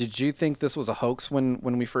 Did you think this was a hoax when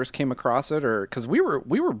we first came across it, or because we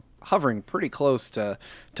were hovering pretty close to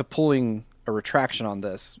pulling a retraction on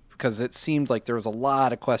this because it seemed like there was a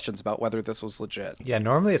lot of questions about whether this was legit. Yeah,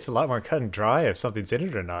 normally it's a lot more cut and dry if something's in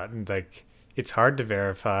it or not, and like it's hard to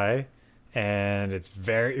verify, and it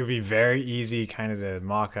would be very easy kind of to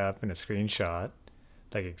mock up in a screenshot,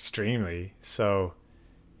 like extremely. So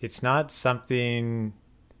it's not something.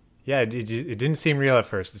 Yeah, it didn't seem real at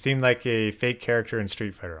first. It seemed like a fake character in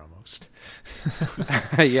Street Fighter almost.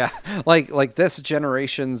 Yeah, like this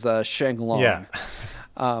generation's Shenlong. Yeah.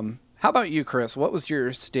 How about you, Chris? What was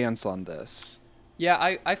your stance on this?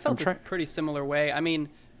 Yeah, I felt a pretty similar way. I mean,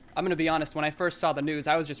 I'm going to be honest. When I first saw the news,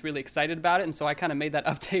 I was just really excited about it, and so I kind of made that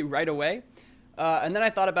update right away. And then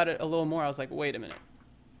I thought about it a little more. I was like, wait a minute.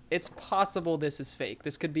 It's possible this is fake.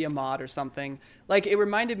 This could be a mod or something. Like, it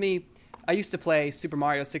reminded me... I used to play Super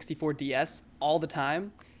Mario 64 DS all the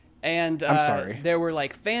time, and I'm sorry. There were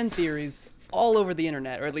like fan theories all over the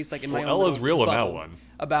internet, or at least like in my own. L is real in that bubble one.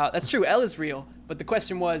 About that's true. L is real, but the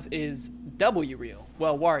question was, is W real?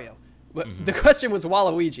 Well, Wario. But the question was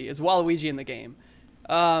Waluigi. Is Waluigi in the game?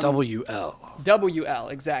 WL.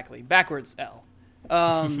 WL, exactly. Backwards L.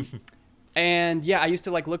 And yeah, I used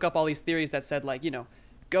to like look up all these theories that said like,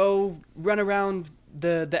 go run around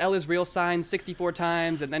the L is real sign 64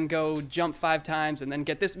 times and then go jump 5 times and then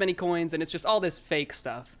get this many coins, and it's just all this fake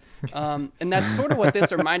stuff. And that's sort of what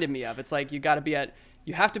this reminded me of. It's like you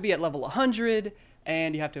have to be at level 100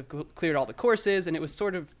 and you have to have cleared all the courses, and it was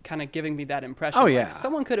sort of kind of giving me that impression. Oh, like yeah.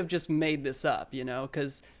 Someone could have just made this up,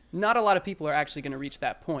 because not a lot of people are actually going to reach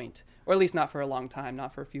that point, or at least not for a long time,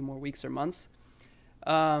 not for a few more weeks or months.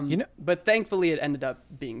 But thankfully it ended up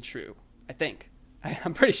being true, I think.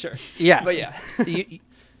 I'm pretty sure. Yeah. But yeah.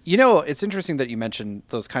 It's interesting that you mentioned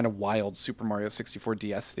those kind of wild Super Mario 64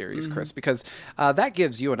 DS theories, Chris, because that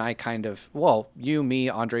gives you and I kind of, you, me,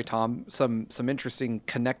 Andre, Tom, some interesting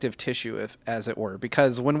connective tissue, as it were.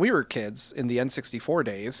 Because when we were kids in the N64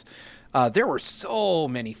 days, there were so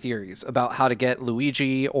many theories about how to get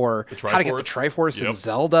Luigi or how to get the Triforce in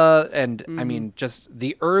Zelda. And I mean, just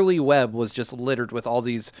the early web was just littered with all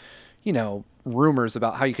these, rumors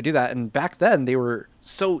about how you could do that. And back then they were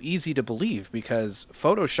so easy to believe because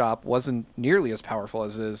Photoshop wasn't nearly as powerful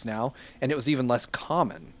as it is now. And it was even less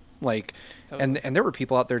common. Like, totally. and there were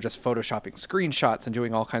people out there just photoshopping screenshots and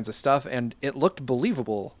doing all kinds of stuff. And it looked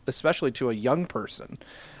believable, especially to a young person.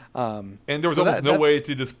 And there was almost no way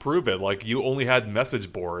to disprove it. Like, you only had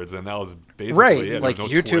message boards, and that was basically it. Like, no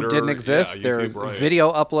YouTube Twitter. didn't exist. Yeah, YouTube,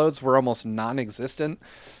 video uploads were almost non-existent.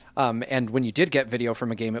 And when you did get video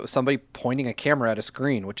from a game, it was somebody pointing a camera at a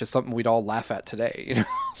screen, which is something we'd all laugh at today.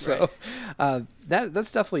 So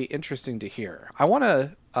that's definitely interesting to hear. I want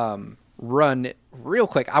to run real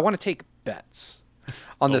quick. I want to take bets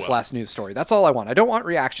on this last news story. That's all I want. I don't want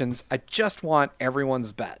reactions. I just want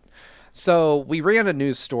everyone's bet. So we ran a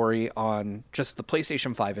news story on just the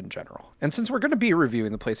PlayStation 5 in general. And since we're going to be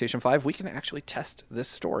reviewing the PlayStation 5, we can actually test this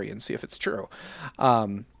story and see if it's true.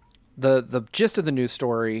 The gist of the news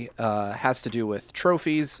story has to do with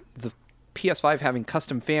trophies, the PS5 having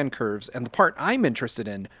custom fan curves, and the part I'm interested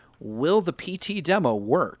in, will the PT demo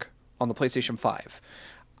work on the PlayStation 5?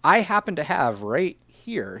 I happen to have right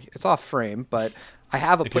here, it's off frame, but I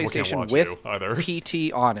have a PlayStation with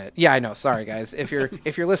PT on it. Yeah, I know. Sorry, guys. If you're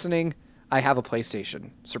listening, I have a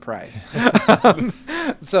PlayStation. Surprise.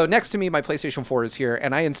 So next to me, my PlayStation 4 is here,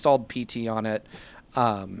 and I installed PT on it.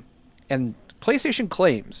 And PlayStation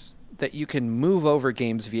claims that you can move over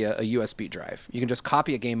games via a USB drive. You can just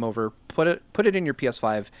copy a game over, put it in your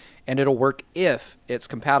PS5, and it'll work if it's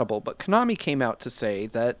compatible. But Konami came out to say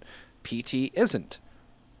that PT isn't.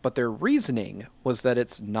 But their reasoning was that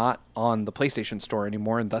it's not on the PlayStation Store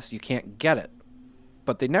anymore, and thus you can't get it.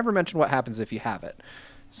 But they never mentioned what happens if you have it.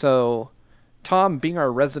 So, Tom, being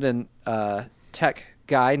our resident tech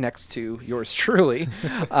guy next to yours truly,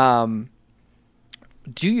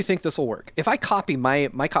 do you think this will work? If I copy my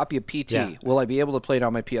copy of PT, will I be able to play it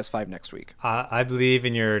on my PS5 next week? I believe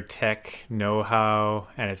in your tech know-how,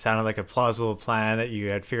 and it sounded like a plausible plan that you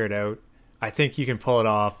had figured out. I think you can pull it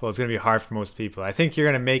off. Well, it's going to be hard for most people. I think you're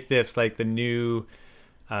going to make this like the new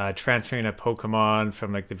transferring a Pokemon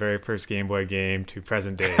from like the very first Game Boy game to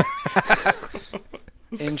present day.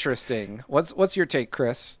 Interesting. What's your take,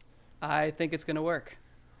 Chris? I think it's gonna work.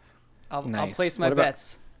 I'll Nice. place my What about-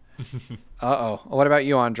 bets. Uh-oh. What about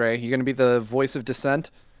you, Andre? You going to be the voice of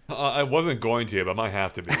dissent? I wasn't going to, but I might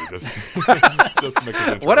have to be just to make this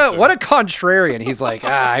interesting. What a contrarian. He's like,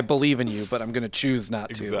 I believe in you, but I'm going to choose not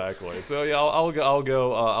to. Exactly. So yeah, I'll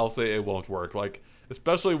go. I'll say it won't work. Like,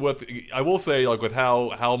 especially with, I will say, like, with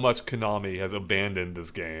how much Konami has abandoned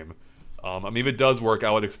this game. I mean, if it does work,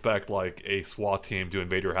 I would expect like a SWAT team to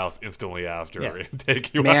invade your house instantly after Yeah. and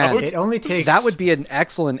take you Man, out. It only takes That would be an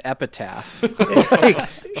excellent epitaph. Like,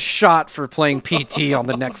 shot for playing PT on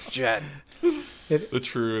the next gen. the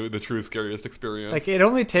true scariest experience. like it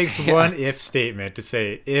only takes one if statement to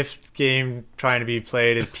say if game trying to be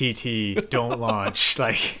played as PT, don't launch.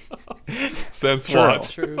 Like Send SWAT.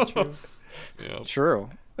 True. Yeah.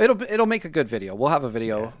 True. It'll make a good video. We'll have a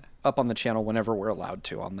video up on the channel whenever we're allowed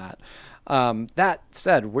to on that. That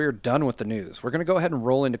said, we're done with the news. We're going to go ahead and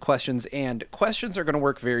roll into questions, and questions are going to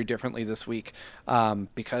work very differently this week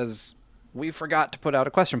because we forgot to put out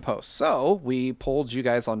a question post. So we polled you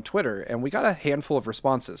guys on Twitter, and we got a handful of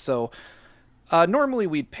responses. So normally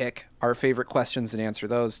we'd pick our favorite questions and answer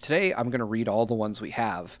those. Today I'm going to read all the ones we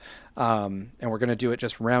have, and we're going to do it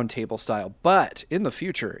just round table style. But in the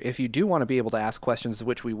future, if you do want to be able to ask questions,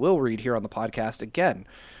 which we will read here on the podcast again,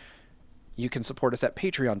 you can support us at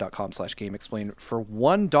patreon.com/GameExplain for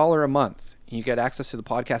 $1 a month. You get access to the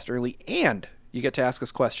podcast early, and you get to ask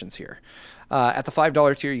us questions here. At the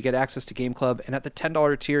 $5 tier, you get access to Game Club, and at the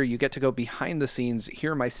 $10 tier, you get to go behind the scenes,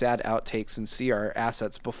 hear my sad outtakes, and see our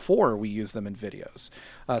assets before we use them in videos.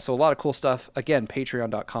 So a lot of cool stuff. Again,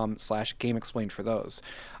 patreon.com/GameExplain for those.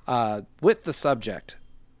 With the subject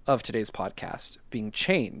of today's podcast being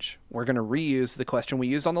change, we're going to reuse the question we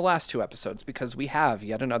used on the last two episodes because we have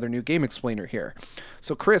yet another new Game Explainer here.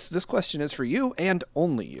 So Chris, this question is for you and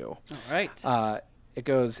only you. All right. It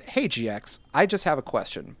goes, hey GX, I just have a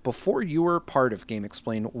question. Before you were part of Game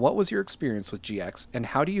Explain, what was your experience with GX and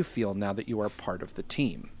how do you feel now that you are part of the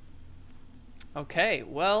team? Okay,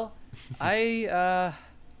 well, I've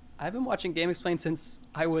been watching Game Explain since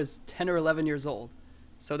I was 10 or 11 years old.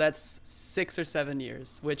 So that's 6 or 7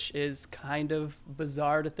 years, which is kind of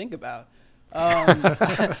bizarre to think about.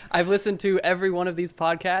 I've listened to every one of these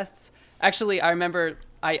podcasts. Actually, I remember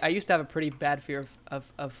I used to have a pretty bad fear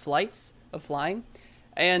of flying.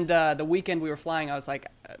 And the weekend we were flying, I was like,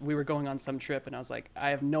 we were going on some trip, and I was like, I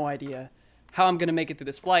have no idea how I'm going to make it through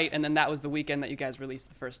this flight. And then that was the weekend that you guys released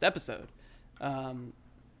the first episode.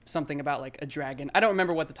 Something about like a dragon. I don't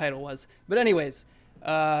remember what the title was. But anyways,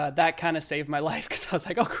 that kind of saved my life because I was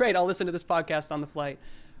like, oh, great, I'll listen to this podcast on the flight.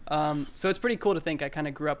 So it's pretty cool to think I kind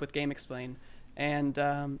of grew up with Game Explain. And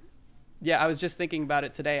yeah, I was just thinking about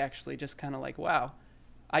it today, actually, just kind of like, wow.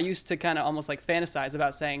 I used to kind of almost like fantasize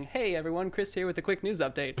about saying, hey, everyone, Chris here with a quick news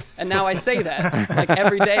update. And now I say that like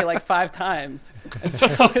every day, like 5 times. And so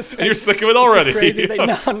it's And you're sick of it already. It's a crazy thing.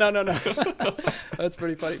 No. That's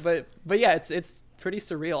pretty funny. But yeah, it's pretty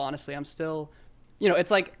surreal, honestly. I'm still,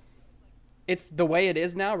 it's like, it's the way it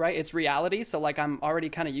is now, right? It's reality. So like I'm already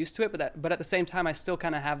kind of used to it, but at the same time, I still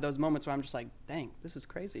kind of have those moments where I'm just like, dang, this is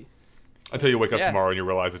crazy. Until you wake up Yeah. tomorrow and you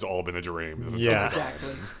realize it's all been a dream. Yeah.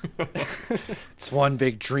 Exactly. It's one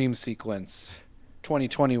big dream sequence.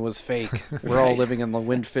 2020 was fake. We're all living in the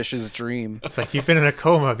Windfish's dream. it's like you've been in a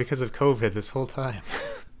coma because of COVID this whole time.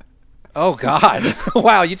 Oh God!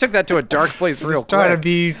 Wow, you took that to a dark place real Just trying to quick.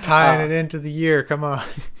 be tying it into the year. Come on.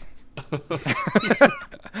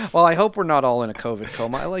 Well, I hope we're not all in a COVID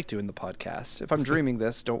coma. I like doing the podcast. If I'm dreaming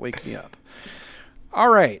this, don't wake me up. All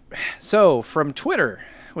right. So from Twitter,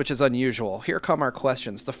 which is unusual, here come our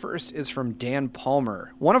questions. The first is from Dan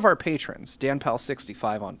Palmer, one of our patrons,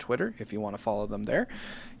 DanPal65 on Twitter, if you want to follow them there.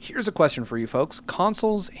 Here's a question for you folks.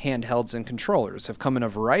 Consoles, handhelds, and controllers have come in a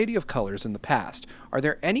variety of colors in the past. Are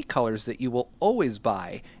there any colors that you will always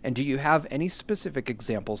buy, and do you have any specific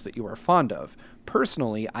examples that you are fond of?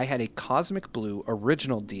 Personally, I had a Cosmic Blue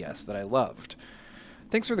original DS that I loved.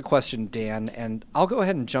 Thanks for the question, Dan, and I'll go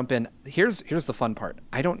ahead and jump in. Here's the fun part.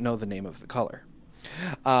 I don't know the name of the color.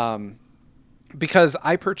 Because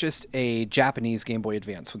I purchased a Japanese Game Boy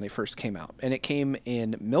Advance when they first came out, and it came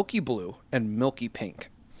in Milky Blue and Milky Pink.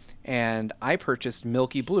 And I purchased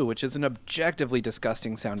Milky Blue, which is an objectively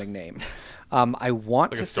disgusting sounding name. I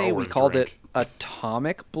want Like to a Star say we Wars called drink. it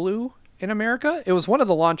Atomic Blue in America. It was one of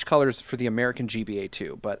the launch colors for the American GBA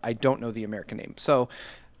 2, but I don't know the American name. So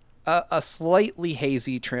a slightly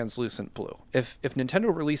hazy translucent blue. If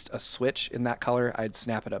Nintendo released a Switch in that color, I'd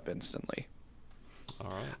snap it up instantly.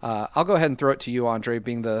 All right. I'll go ahead and throw it to you, Andre,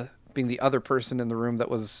 being the other person in the room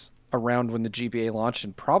that was around when the GBA launched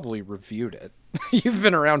and probably reviewed it. You've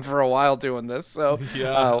been around for a while doing this, so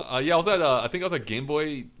Yeah, I was at. I think I was at Game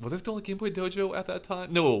Boy. Was I still at Game Boy Dojo at that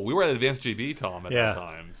time? No, we were at Advanced GB, Tom, at that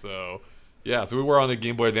time. So, yeah, so we were on the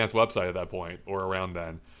Game Boy Advance website at that point, or around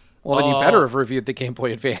then. well, then you better have reviewed the Game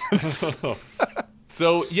Boy Advance.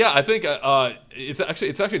 So yeah, I think it's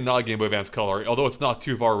actually not a Game Boy Advance Color, although it's not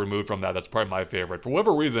too far removed from that. That's probably my favorite. For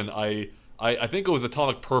whatever reason, I think it was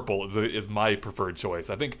Atomic Purple is my preferred choice.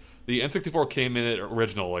 I think the N64 came in it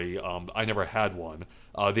originally. I never had one.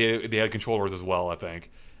 They had controllers as well, I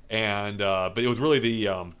think, and but it was really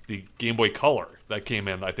the Game Boy Color that came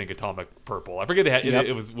in. I think Atomic Purple. I forget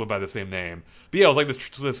it was went by the same name. But yeah, it was like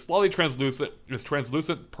this slightly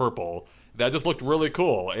translucent purple that just looked really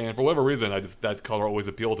cool. And for whatever reason, that color always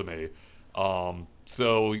appealed to me.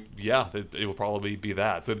 So yeah, it will probably be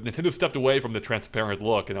that. So Nintendo stepped away from the transparent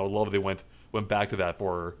look, and I would love if they went back to that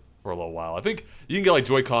for a little while. I think you can get like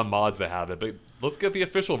Joy-Con mods that have it, but let's get the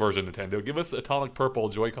official version, Nintendo. Give us Atomic Purple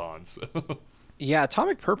Joy-Cons. Yeah,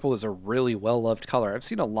 Atomic Purple is a really well-loved color. I've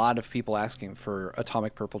seen a lot of people asking for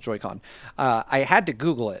Atomic Purple Joy-Con. I had to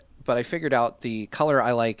Google it, but I figured out the color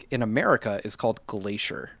I like in America is called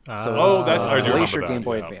Glacier. So that's I do remember Glacier that, Game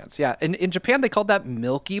Boy yeah. Advance. Yeah, in Japan they called that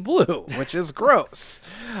Milky Blue, which is gross.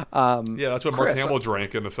 Yeah, that's what Mark Chris, Hamill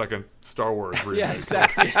drank in the second Star Wars remake. Yeah,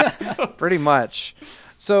 exactly. Pretty much.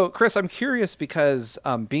 So, Chris, I'm curious because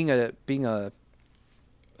being a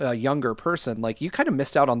younger person, like you kind of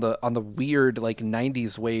missed out on the weird like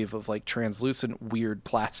 90s wave of like translucent weird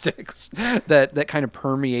plastics that kind of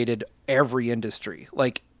permeated every industry.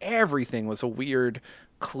 Like everything was a weird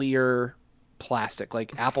clear plastic.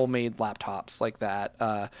 Like Apple made laptops like that.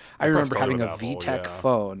 I remember started having with a Apple, VTech yeah.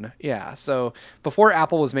 phone. Yeah. So before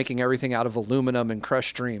Apple was making everything out of aluminum and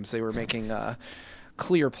crushed dreams, they were making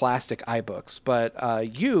clear plastic iBooks. But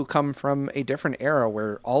you come from a different era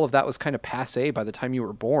where all of that was kind of passé by the time you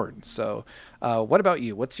were born. So what about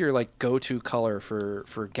you? What's your like go-to color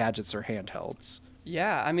for gadgets or handhelds?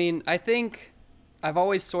 Yeah, I mean, I think I've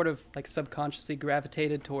always sort of like subconsciously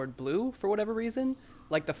gravitated toward blue for whatever reason.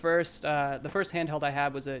 Like the first handheld I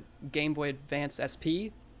had was a Game Boy Advance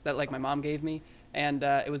SP that like my mom gave me, and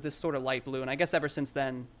it was this sort of light blue. And I guess ever since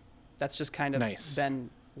then, that's just kind of Nice.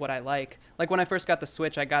 been what I like. Like when I first got the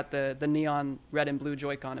Switch, I got the neon red and blue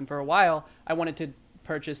Joy-Con, and for a while I wanted to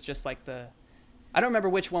purchase just like I don't remember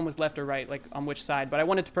which one was left or right, like on which side, but I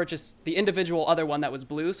wanted to purchase the individual other one that was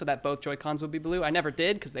blue so that both Joy-Cons would be blue. I never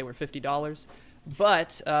did because they were $50.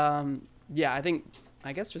 But yeah,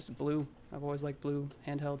 I guess just blue. I've always liked blue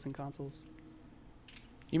handhelds and consoles.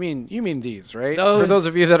 You mean these, right? Those. For those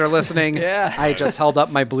of you that are listening, Yeah. I just held up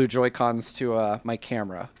my blue Joy-Cons to my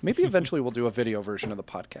camera. Maybe eventually we'll do a video version of the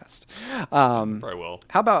podcast. Probably will.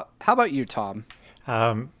 How about you, Tom?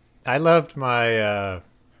 I loved my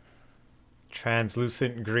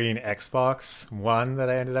translucent green Xbox One that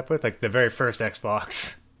I ended up with, like the very first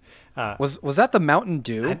Xbox. Was that the Mountain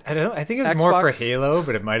Dew? I don't know. I think it was more for Xbox? Halo,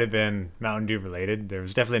 but it might have been Mountain Dew related. There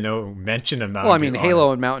was definitely no mention of Mountain Well, I Dew. mean, on Halo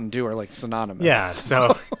it. and Mountain Dew are like synonymous. Yeah,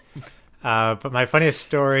 so but my funniest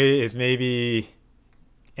story is maybe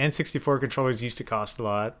N64 controllers used to cost a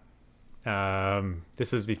lot.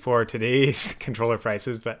 This is before today's controller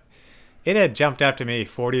prices, but it had jumped up to maybe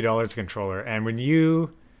 $40 a controller. And when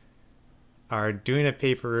you are doing a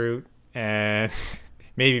paper route and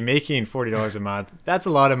maybe making $40 a month, that's a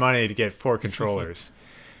lot of money to get 4 controllers.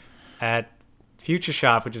 At Future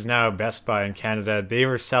Shop, which is now Best Buy in Canada, they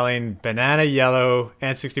were selling banana yellow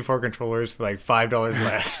N64 controllers for like $5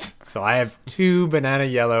 less. So I have 2 banana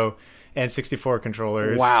yellow N64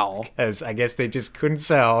 controllers. Wow. Because I guess they just couldn't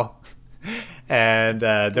sell. And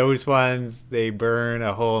those ones, they burn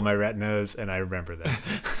a hole in my retinas, and I remember them.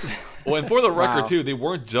 Well, and for the record Wow. too, they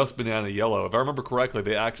weren't just banana yellow. If I remember correctly,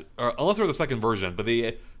 they actually, unless there was a second version, but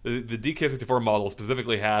the DK64 model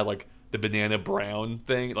specifically had like the banana brown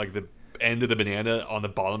thing, like the end of the banana on the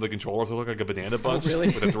bottom of the controller, so it looked like a banana bunch really?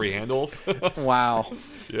 with the 3 handles. Wow.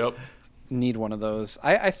 Yep. Need one of those.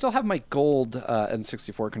 I still have my gold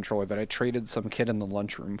N64 controller that I traded some kid in the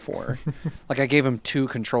lunchroom for. Like I gave him 2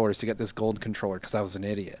 controllers to get this gold controller because I was an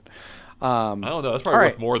idiot. I don't know. That's probably All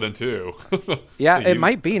worth right. more than 2. Yeah, I think it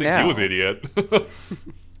might be I think now. He was an idiot.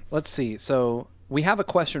 Let's see. So we have a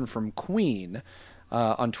question from Queen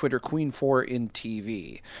on Twitter. Queen4 in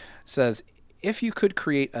TV says, if you could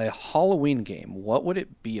create a Halloween game, what would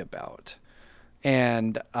it be about?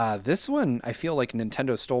 And this one, I feel like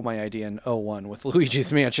Nintendo stole my idea in 01 with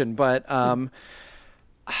Luigi's Mansion. But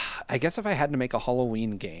I guess if I had to make a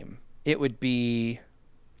Halloween game, it would be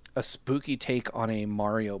a spooky take on a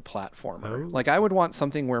Mario platformer. Oh. Like I would want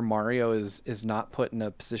something where Mario is not put in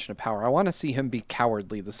a position of power. I want to see him be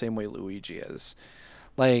cowardly the same way Luigi is.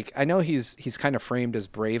 Like, I know he's kind of framed as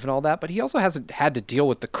brave and all that, but he also hasn't had to deal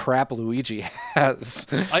with the crap Luigi has.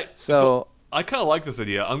 So I kind of like this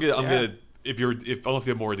idea. I'm gonna if unless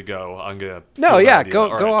you have more to go, I'm gonna No, steal that yeah, idea. go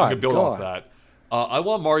All right, on, I'm gonna build go off on. that. I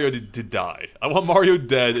want Mario to die. I want Mario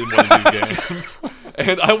dead in one of these games,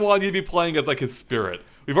 and I want you to be playing as like his spirit.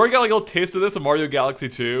 We've already got like a little taste of this in Mario Galaxy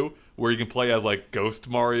 2, where you can play as like Ghost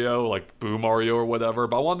Mario, like Boo Mario or whatever.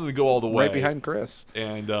 But I want them to go all the way, right behind Chris.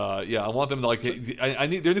 And I want them to like. I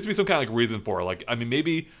need there needs to be some kind of like reason for it. Like, I mean,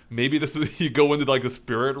 maybe this is you go into like the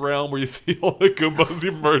spirit realm where you see all the Goombas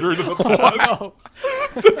you murdered in the past.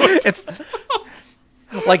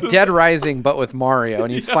 It's like Dead Rising, but with Mario,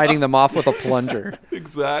 and he's fighting them off with a plunger.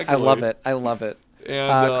 Exactly. I love it. I love it.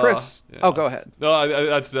 And, Chris, yeah. oh, go ahead.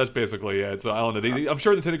 No, that's basically it. So I don't know. I'm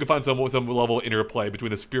sure Nintendo could find some level of interplay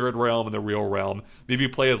between the spirit realm and the real realm. Maybe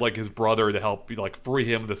play as like his brother to help like free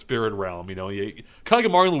him in the spirit realm. You know, kind of like a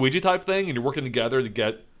Mario and Luigi type thing, and you're working together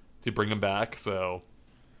to bring him back. So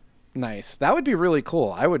Nice. That would be really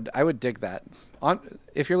cool. I would dig that.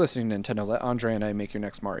 If you're listening to Nintendo, let Andre and I make your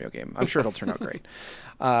next Mario game. I'm sure it'll turn out great.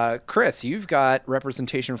 Chris, you've got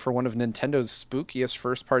representation for one of Nintendo's spookiest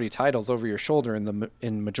first-party titles over your shoulder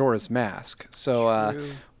in Majora's Mask.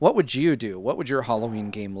 So, what would you do? What would your Halloween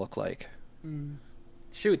game look like?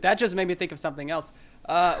 Shoot, that just made me think of something else.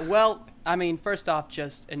 Well, I mean, first off,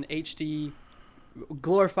 just an HD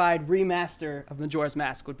glorified remaster of Majora's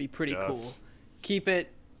Mask would be pretty cool. Keep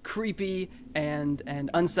it creepy and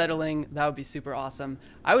unsettling. That would be super awesome.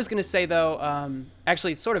 I was gonna say though,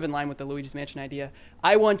 actually sort of in line with the Luigi's Mansion idea,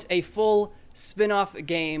 I want a full spin-off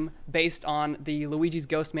game based on the Luigi's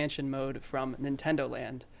Ghost Mansion mode from Nintendo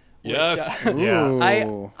Land. Yes.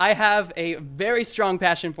 I have a very strong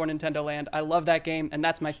passion for Nintendo Land. I love that game, and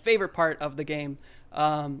that's my favorite part of the game.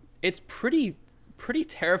 It's pretty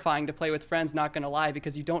terrifying to play with friends, not gonna lie,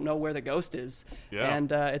 because you don't know where the ghost is. Yeah.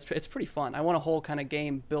 And it's pretty fun. I want a whole kind of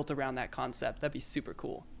game built around that concept. That'd be super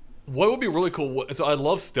cool. What would be really cool? So I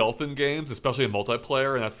love stealth in games, especially in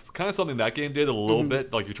multiplayer, and that's kind of something that game did a little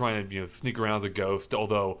bit. Like you're trying to sneak around as a ghost,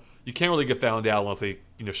 although you can't really get found out unless they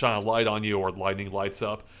shine a light on you or lightning lights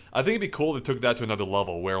up. I think it'd be cool if they took that to another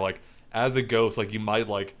level, where like as a ghost, like you might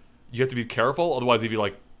you have to be careful, otherwise if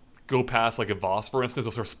you go past like a boss, for instance,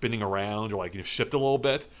 they'll start spinning around or shift a little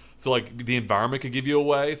bit. So the environment could give you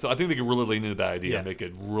away. So I think they could really lean into that idea and make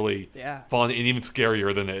it really fun and even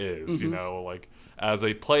scarier than it is. As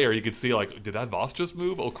a player, you could see did that boss just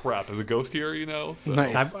move? Oh crap! There's a ghost here. So,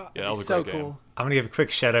 nice. Yeah, that was a so great cool. game. I'm gonna give a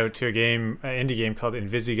quick shout out to an indie game called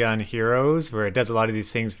Invisigun Heroes, where it does a lot of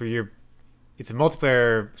these things where it's a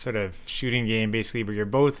multiplayer sort of shooting game, basically, where you're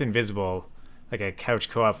both invisible, like a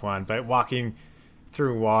couch co-op one, but walking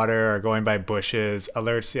through water or going by bushes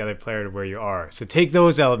alerts the other player to where you are. So take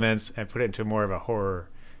those elements and put it into more of a horror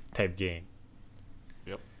type game.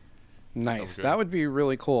 Yep. Nice. That would be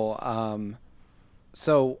really cool.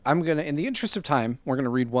 So I'm going to, in the interest of time, we're going to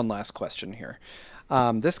read one last question here.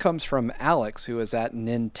 This comes from Alex, who is at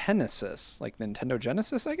Nintenesis, like Nintendo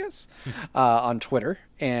Genesis, I guess, on Twitter.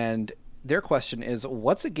 And their question is,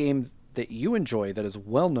 what's a game that you enjoy that is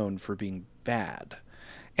well known for being bad?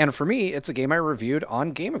 And for me, it's a game I reviewed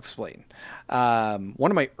on GameXplain.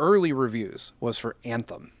 One of my early reviews was for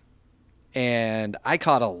Anthem. And I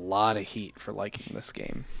caught a lot of heat for liking this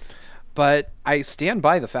game. But I stand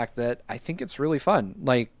by the fact that I think it's really fun.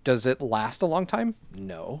 Does it last a long time?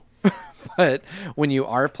 No. But when you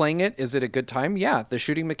are playing it, is it a good time? Yeah. The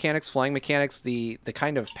shooting mechanics, flying mechanics, the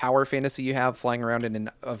kind of power fantasy you have flying around in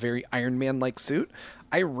a very Iron Man-like suit,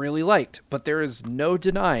 I really liked. But there is no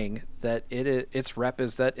denying that its rep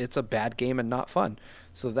is that it's a bad game and not fun.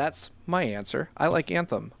 So that's my answer. I like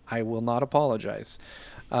Anthem. I will not apologize.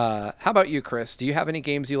 How about you, Chris? Do you have any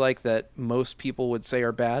games you like that most people would say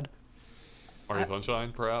are bad? Mario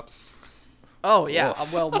Sunshine, perhaps? Oh, yeah.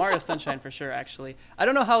 Well, Mario Sunshine for sure, actually. I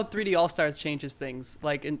don't know how 3D All-Stars changes things,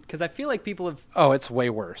 because I feel like people have... Oh, it's way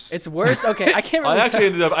worse. It's worse? Okay, I can't really...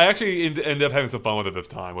 I actually ended up having some fun with it this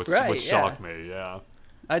time, which shocked me, yeah.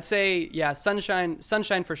 I'd say, yeah, Sunshine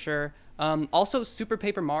for sure. Also, Super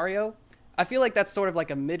Paper Mario. I feel like that's sort of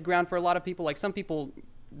like a mid-ground for a lot of people. Some people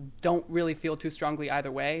don't really feel too strongly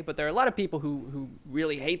either way, but there are a lot of people who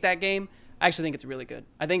really hate that game. I actually think it's really good.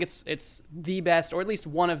 I think it's the best, or at least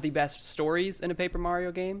one of the best stories in a Paper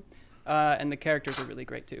Mario game, and the characters are really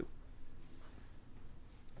great too.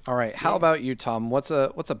 All right, how about you, Tom? What's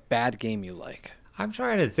a bad game you like? I'm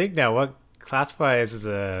trying to think now what classifies as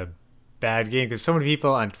a bad game, because so many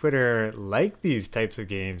people on Twitter like these types of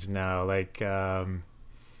games now. There's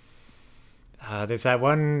that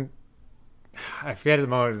one, I forget at the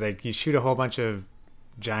moment, you shoot a whole bunch of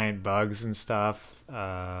giant bugs and stuff.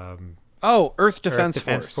 Oh, Earth Defense, Earth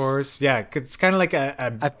Defense Force. Force. Yeah, 'cause it's kind of like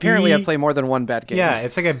a Apparently, B, I play more than one bad game. Yeah,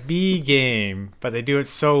 it's like a B game, but they do it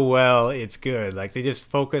so well, it's good. Like they just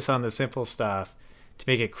focus on the simple stuff to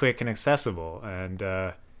make it quick and accessible,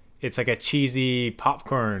 and it's like a cheesy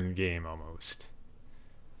popcorn game almost.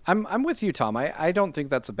 I'm with you, Tom. I don't think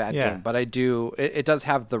that's a bad Yeah. game, but I do. It does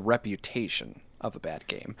have the reputation of a bad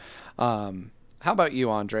game. How about you,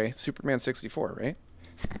 Andre? Superman 64, right?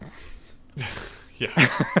 Yeah.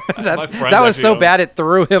 That was so bad it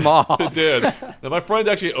threw him off. It did. Now, my friend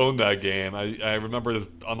actually owned that game. I remember this.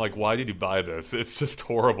 I'm like, why did you buy this? It's just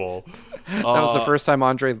horrible. That was the first time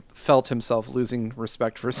Andre felt himself losing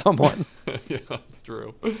respect for someone. Yeah, it's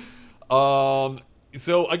true.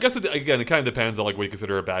 So I guess it kind of depends on like what you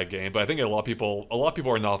consider a bad game, but I think a lot of people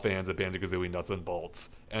are not fans of Banjo-Kazooie Nuts and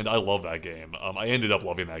Bolts, and I love that game. I ended up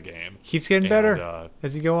loving that game. Keeps getting better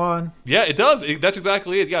as you go on. Yeah, it does. That's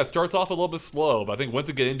exactly it. Yeah, it starts off a little bit slow, but I think once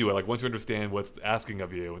you get into it, like once you understand what's asking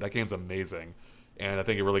of you, that game's amazing, and I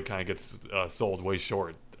think it really kind of gets sold way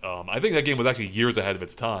short. I think that game was actually years ahead of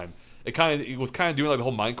its time. It was kind of doing like the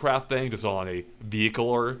whole Minecraft thing, just on a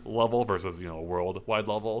vehicular level versus a worldwide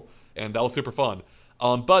level, and that was super fun.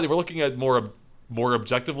 But if we're looking at more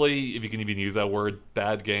objectively, if you can even use that word,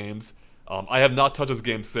 bad games. I have not touched this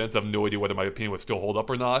game since. I have no idea whether my opinion would still hold up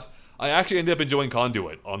or not. I actually ended up enjoying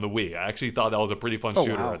Conduit on the Wii. I actually thought that was a pretty fun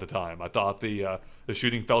shooter wow. at the time. I thought the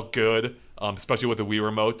shooting felt good, especially with the Wii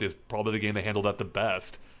remote. It's probably the game that handled that the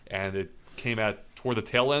best. And it came toward the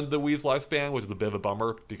tail end of the Wii's lifespan, which is a bit of a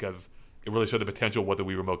bummer because it really showed the potential of what the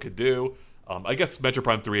Wii remote could do. I guess Metroid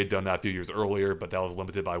Prime 3 had done that a few years earlier, but that was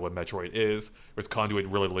limited by what Metroid is, whereas Conduit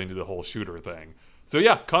really leaned into the whole shooter thing. So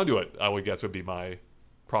yeah, Conduit, I would guess, would be my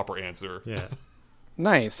proper answer. Yeah.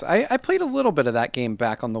 Nice. I played a little bit of that game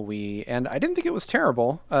back on the Wii, and I didn't think it was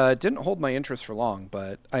terrible. It didn't hold my interest for long,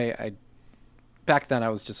 but I back then I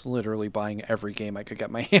was just literally buying every game I could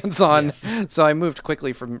get my hands on. Yeah. So I moved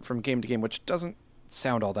quickly from game to game, which doesn't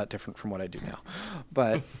sound all that different from what I do now.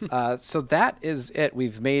 But so that is it.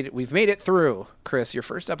 We've made it through. Chris, your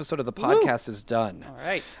first episode of the podcast is done. All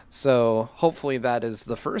right. So hopefully that is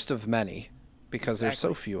the first of many, because there's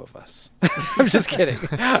so few of us. I'm just kidding.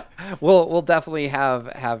 We'll definitely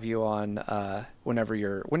have you on whenever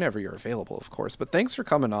you're available, of course. But thanks for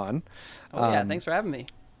coming on. Oh yeah, thanks for having me.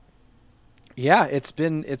 Yeah, it's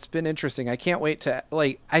been interesting. I can't wait to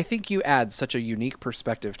I think you add such a unique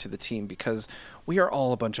perspective to the team because we are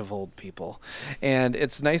all a bunch of old people, and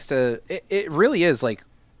it's nice to. It really is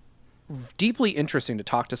deeply interesting to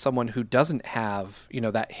talk to someone who doesn't have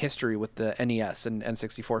that history with the NES and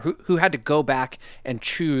N64, who had to go back and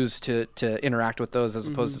choose to interact with those as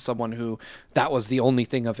opposed to someone who that was the only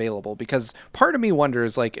thing available. Because part of me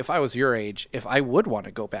wonders, if I was your age, if I would want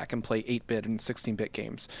to go back and play 8-bit and 16-bit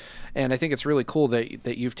games. And I think it's really cool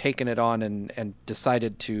that you've taken it on and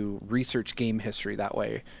decided to research game history that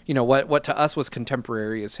way. What to us was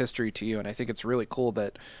contemporary is history to you, and I think it's really cool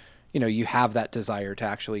that you have that desire to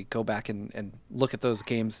actually go back and look at those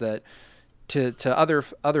games that to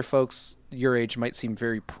other folks your age might seem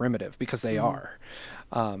very primitive, because they are.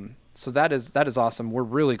 So that is awesome. We're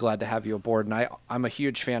really glad to have you aboard, and I'm a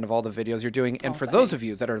huge fan of all the videos you're doing. And for those of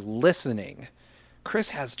you that are listening,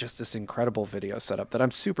 Chris has just this incredible video setup that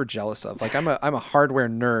I'm super jealous of. I'm a hardware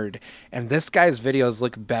nerd, and this guy's videos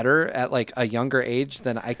look better at a younger age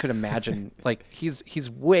than I could imagine. He's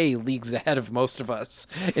way leagues ahead of most of us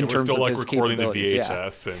in terms of his recording the capabilities.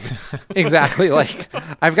 VHS and Exactly.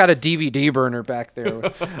 I've got a DVD burner back there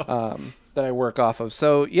that I work off of.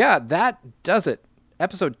 So yeah, that does it.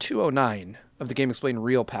 Episode 209 of the Game Explained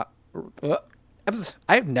Real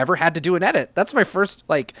I've never had to do an edit. That's my first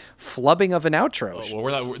flubbing of an outro. Well, we're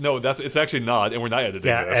not. No, it's actually not, and we're not editing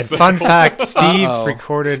this. And fun fact: Steve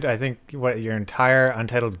recorded, I think, your entire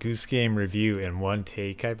Untitled Goose Game review in one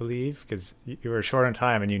take, I believe, because you were short on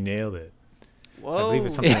time and you nailed it. Whoa! I believe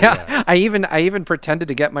it's something like that. I even pretended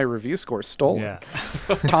to get my review score stolen. Yeah.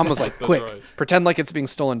 Tom was like, "Quick, right. pretend like it's being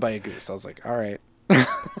stolen by a goose." I was like, "All right."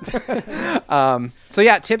 So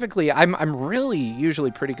yeah, typically I'm really usually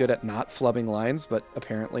pretty good at not flubbing lines, but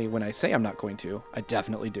apparently when I say I'm not going to, I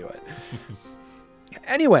definitely do it.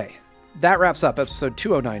 Anyway, that wraps up episode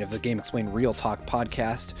 209 of the Game Explained Real Talk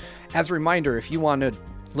podcast. As a reminder, if you want to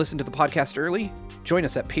listen to the podcast early, join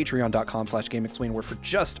us at patreon.com/GameExplained, where for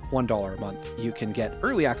just $1 a month, you can get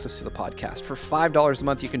early access to the podcast. For $5 a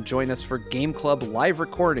month, you can join us for Game Club live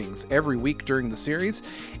recordings every week during the series.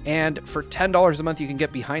 And for $10 a month, you can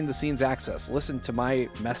get behind the scenes access. Listen to my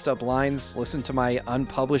messed up lines, listen to my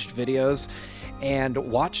unpublished videos, and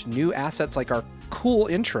watch new assets like our cool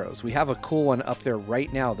intros. We have a cool one up there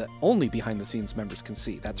right now that only behind the scenes members can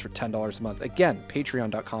see. That's for $10 a month. Again,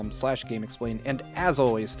 patreon.com/GameExplain. And as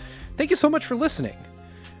always, thank you so much for listening.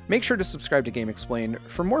 Make sure to subscribe to Game Explain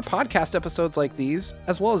for more podcast episodes like these,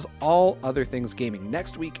 as well as all other things gaming.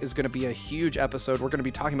 Next week is going to be a huge episode. We're going to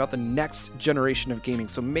be talking about the next generation of gaming,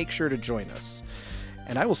 so make sure to join us.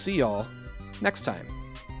 And I will see y'all next time.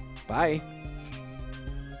 Bye.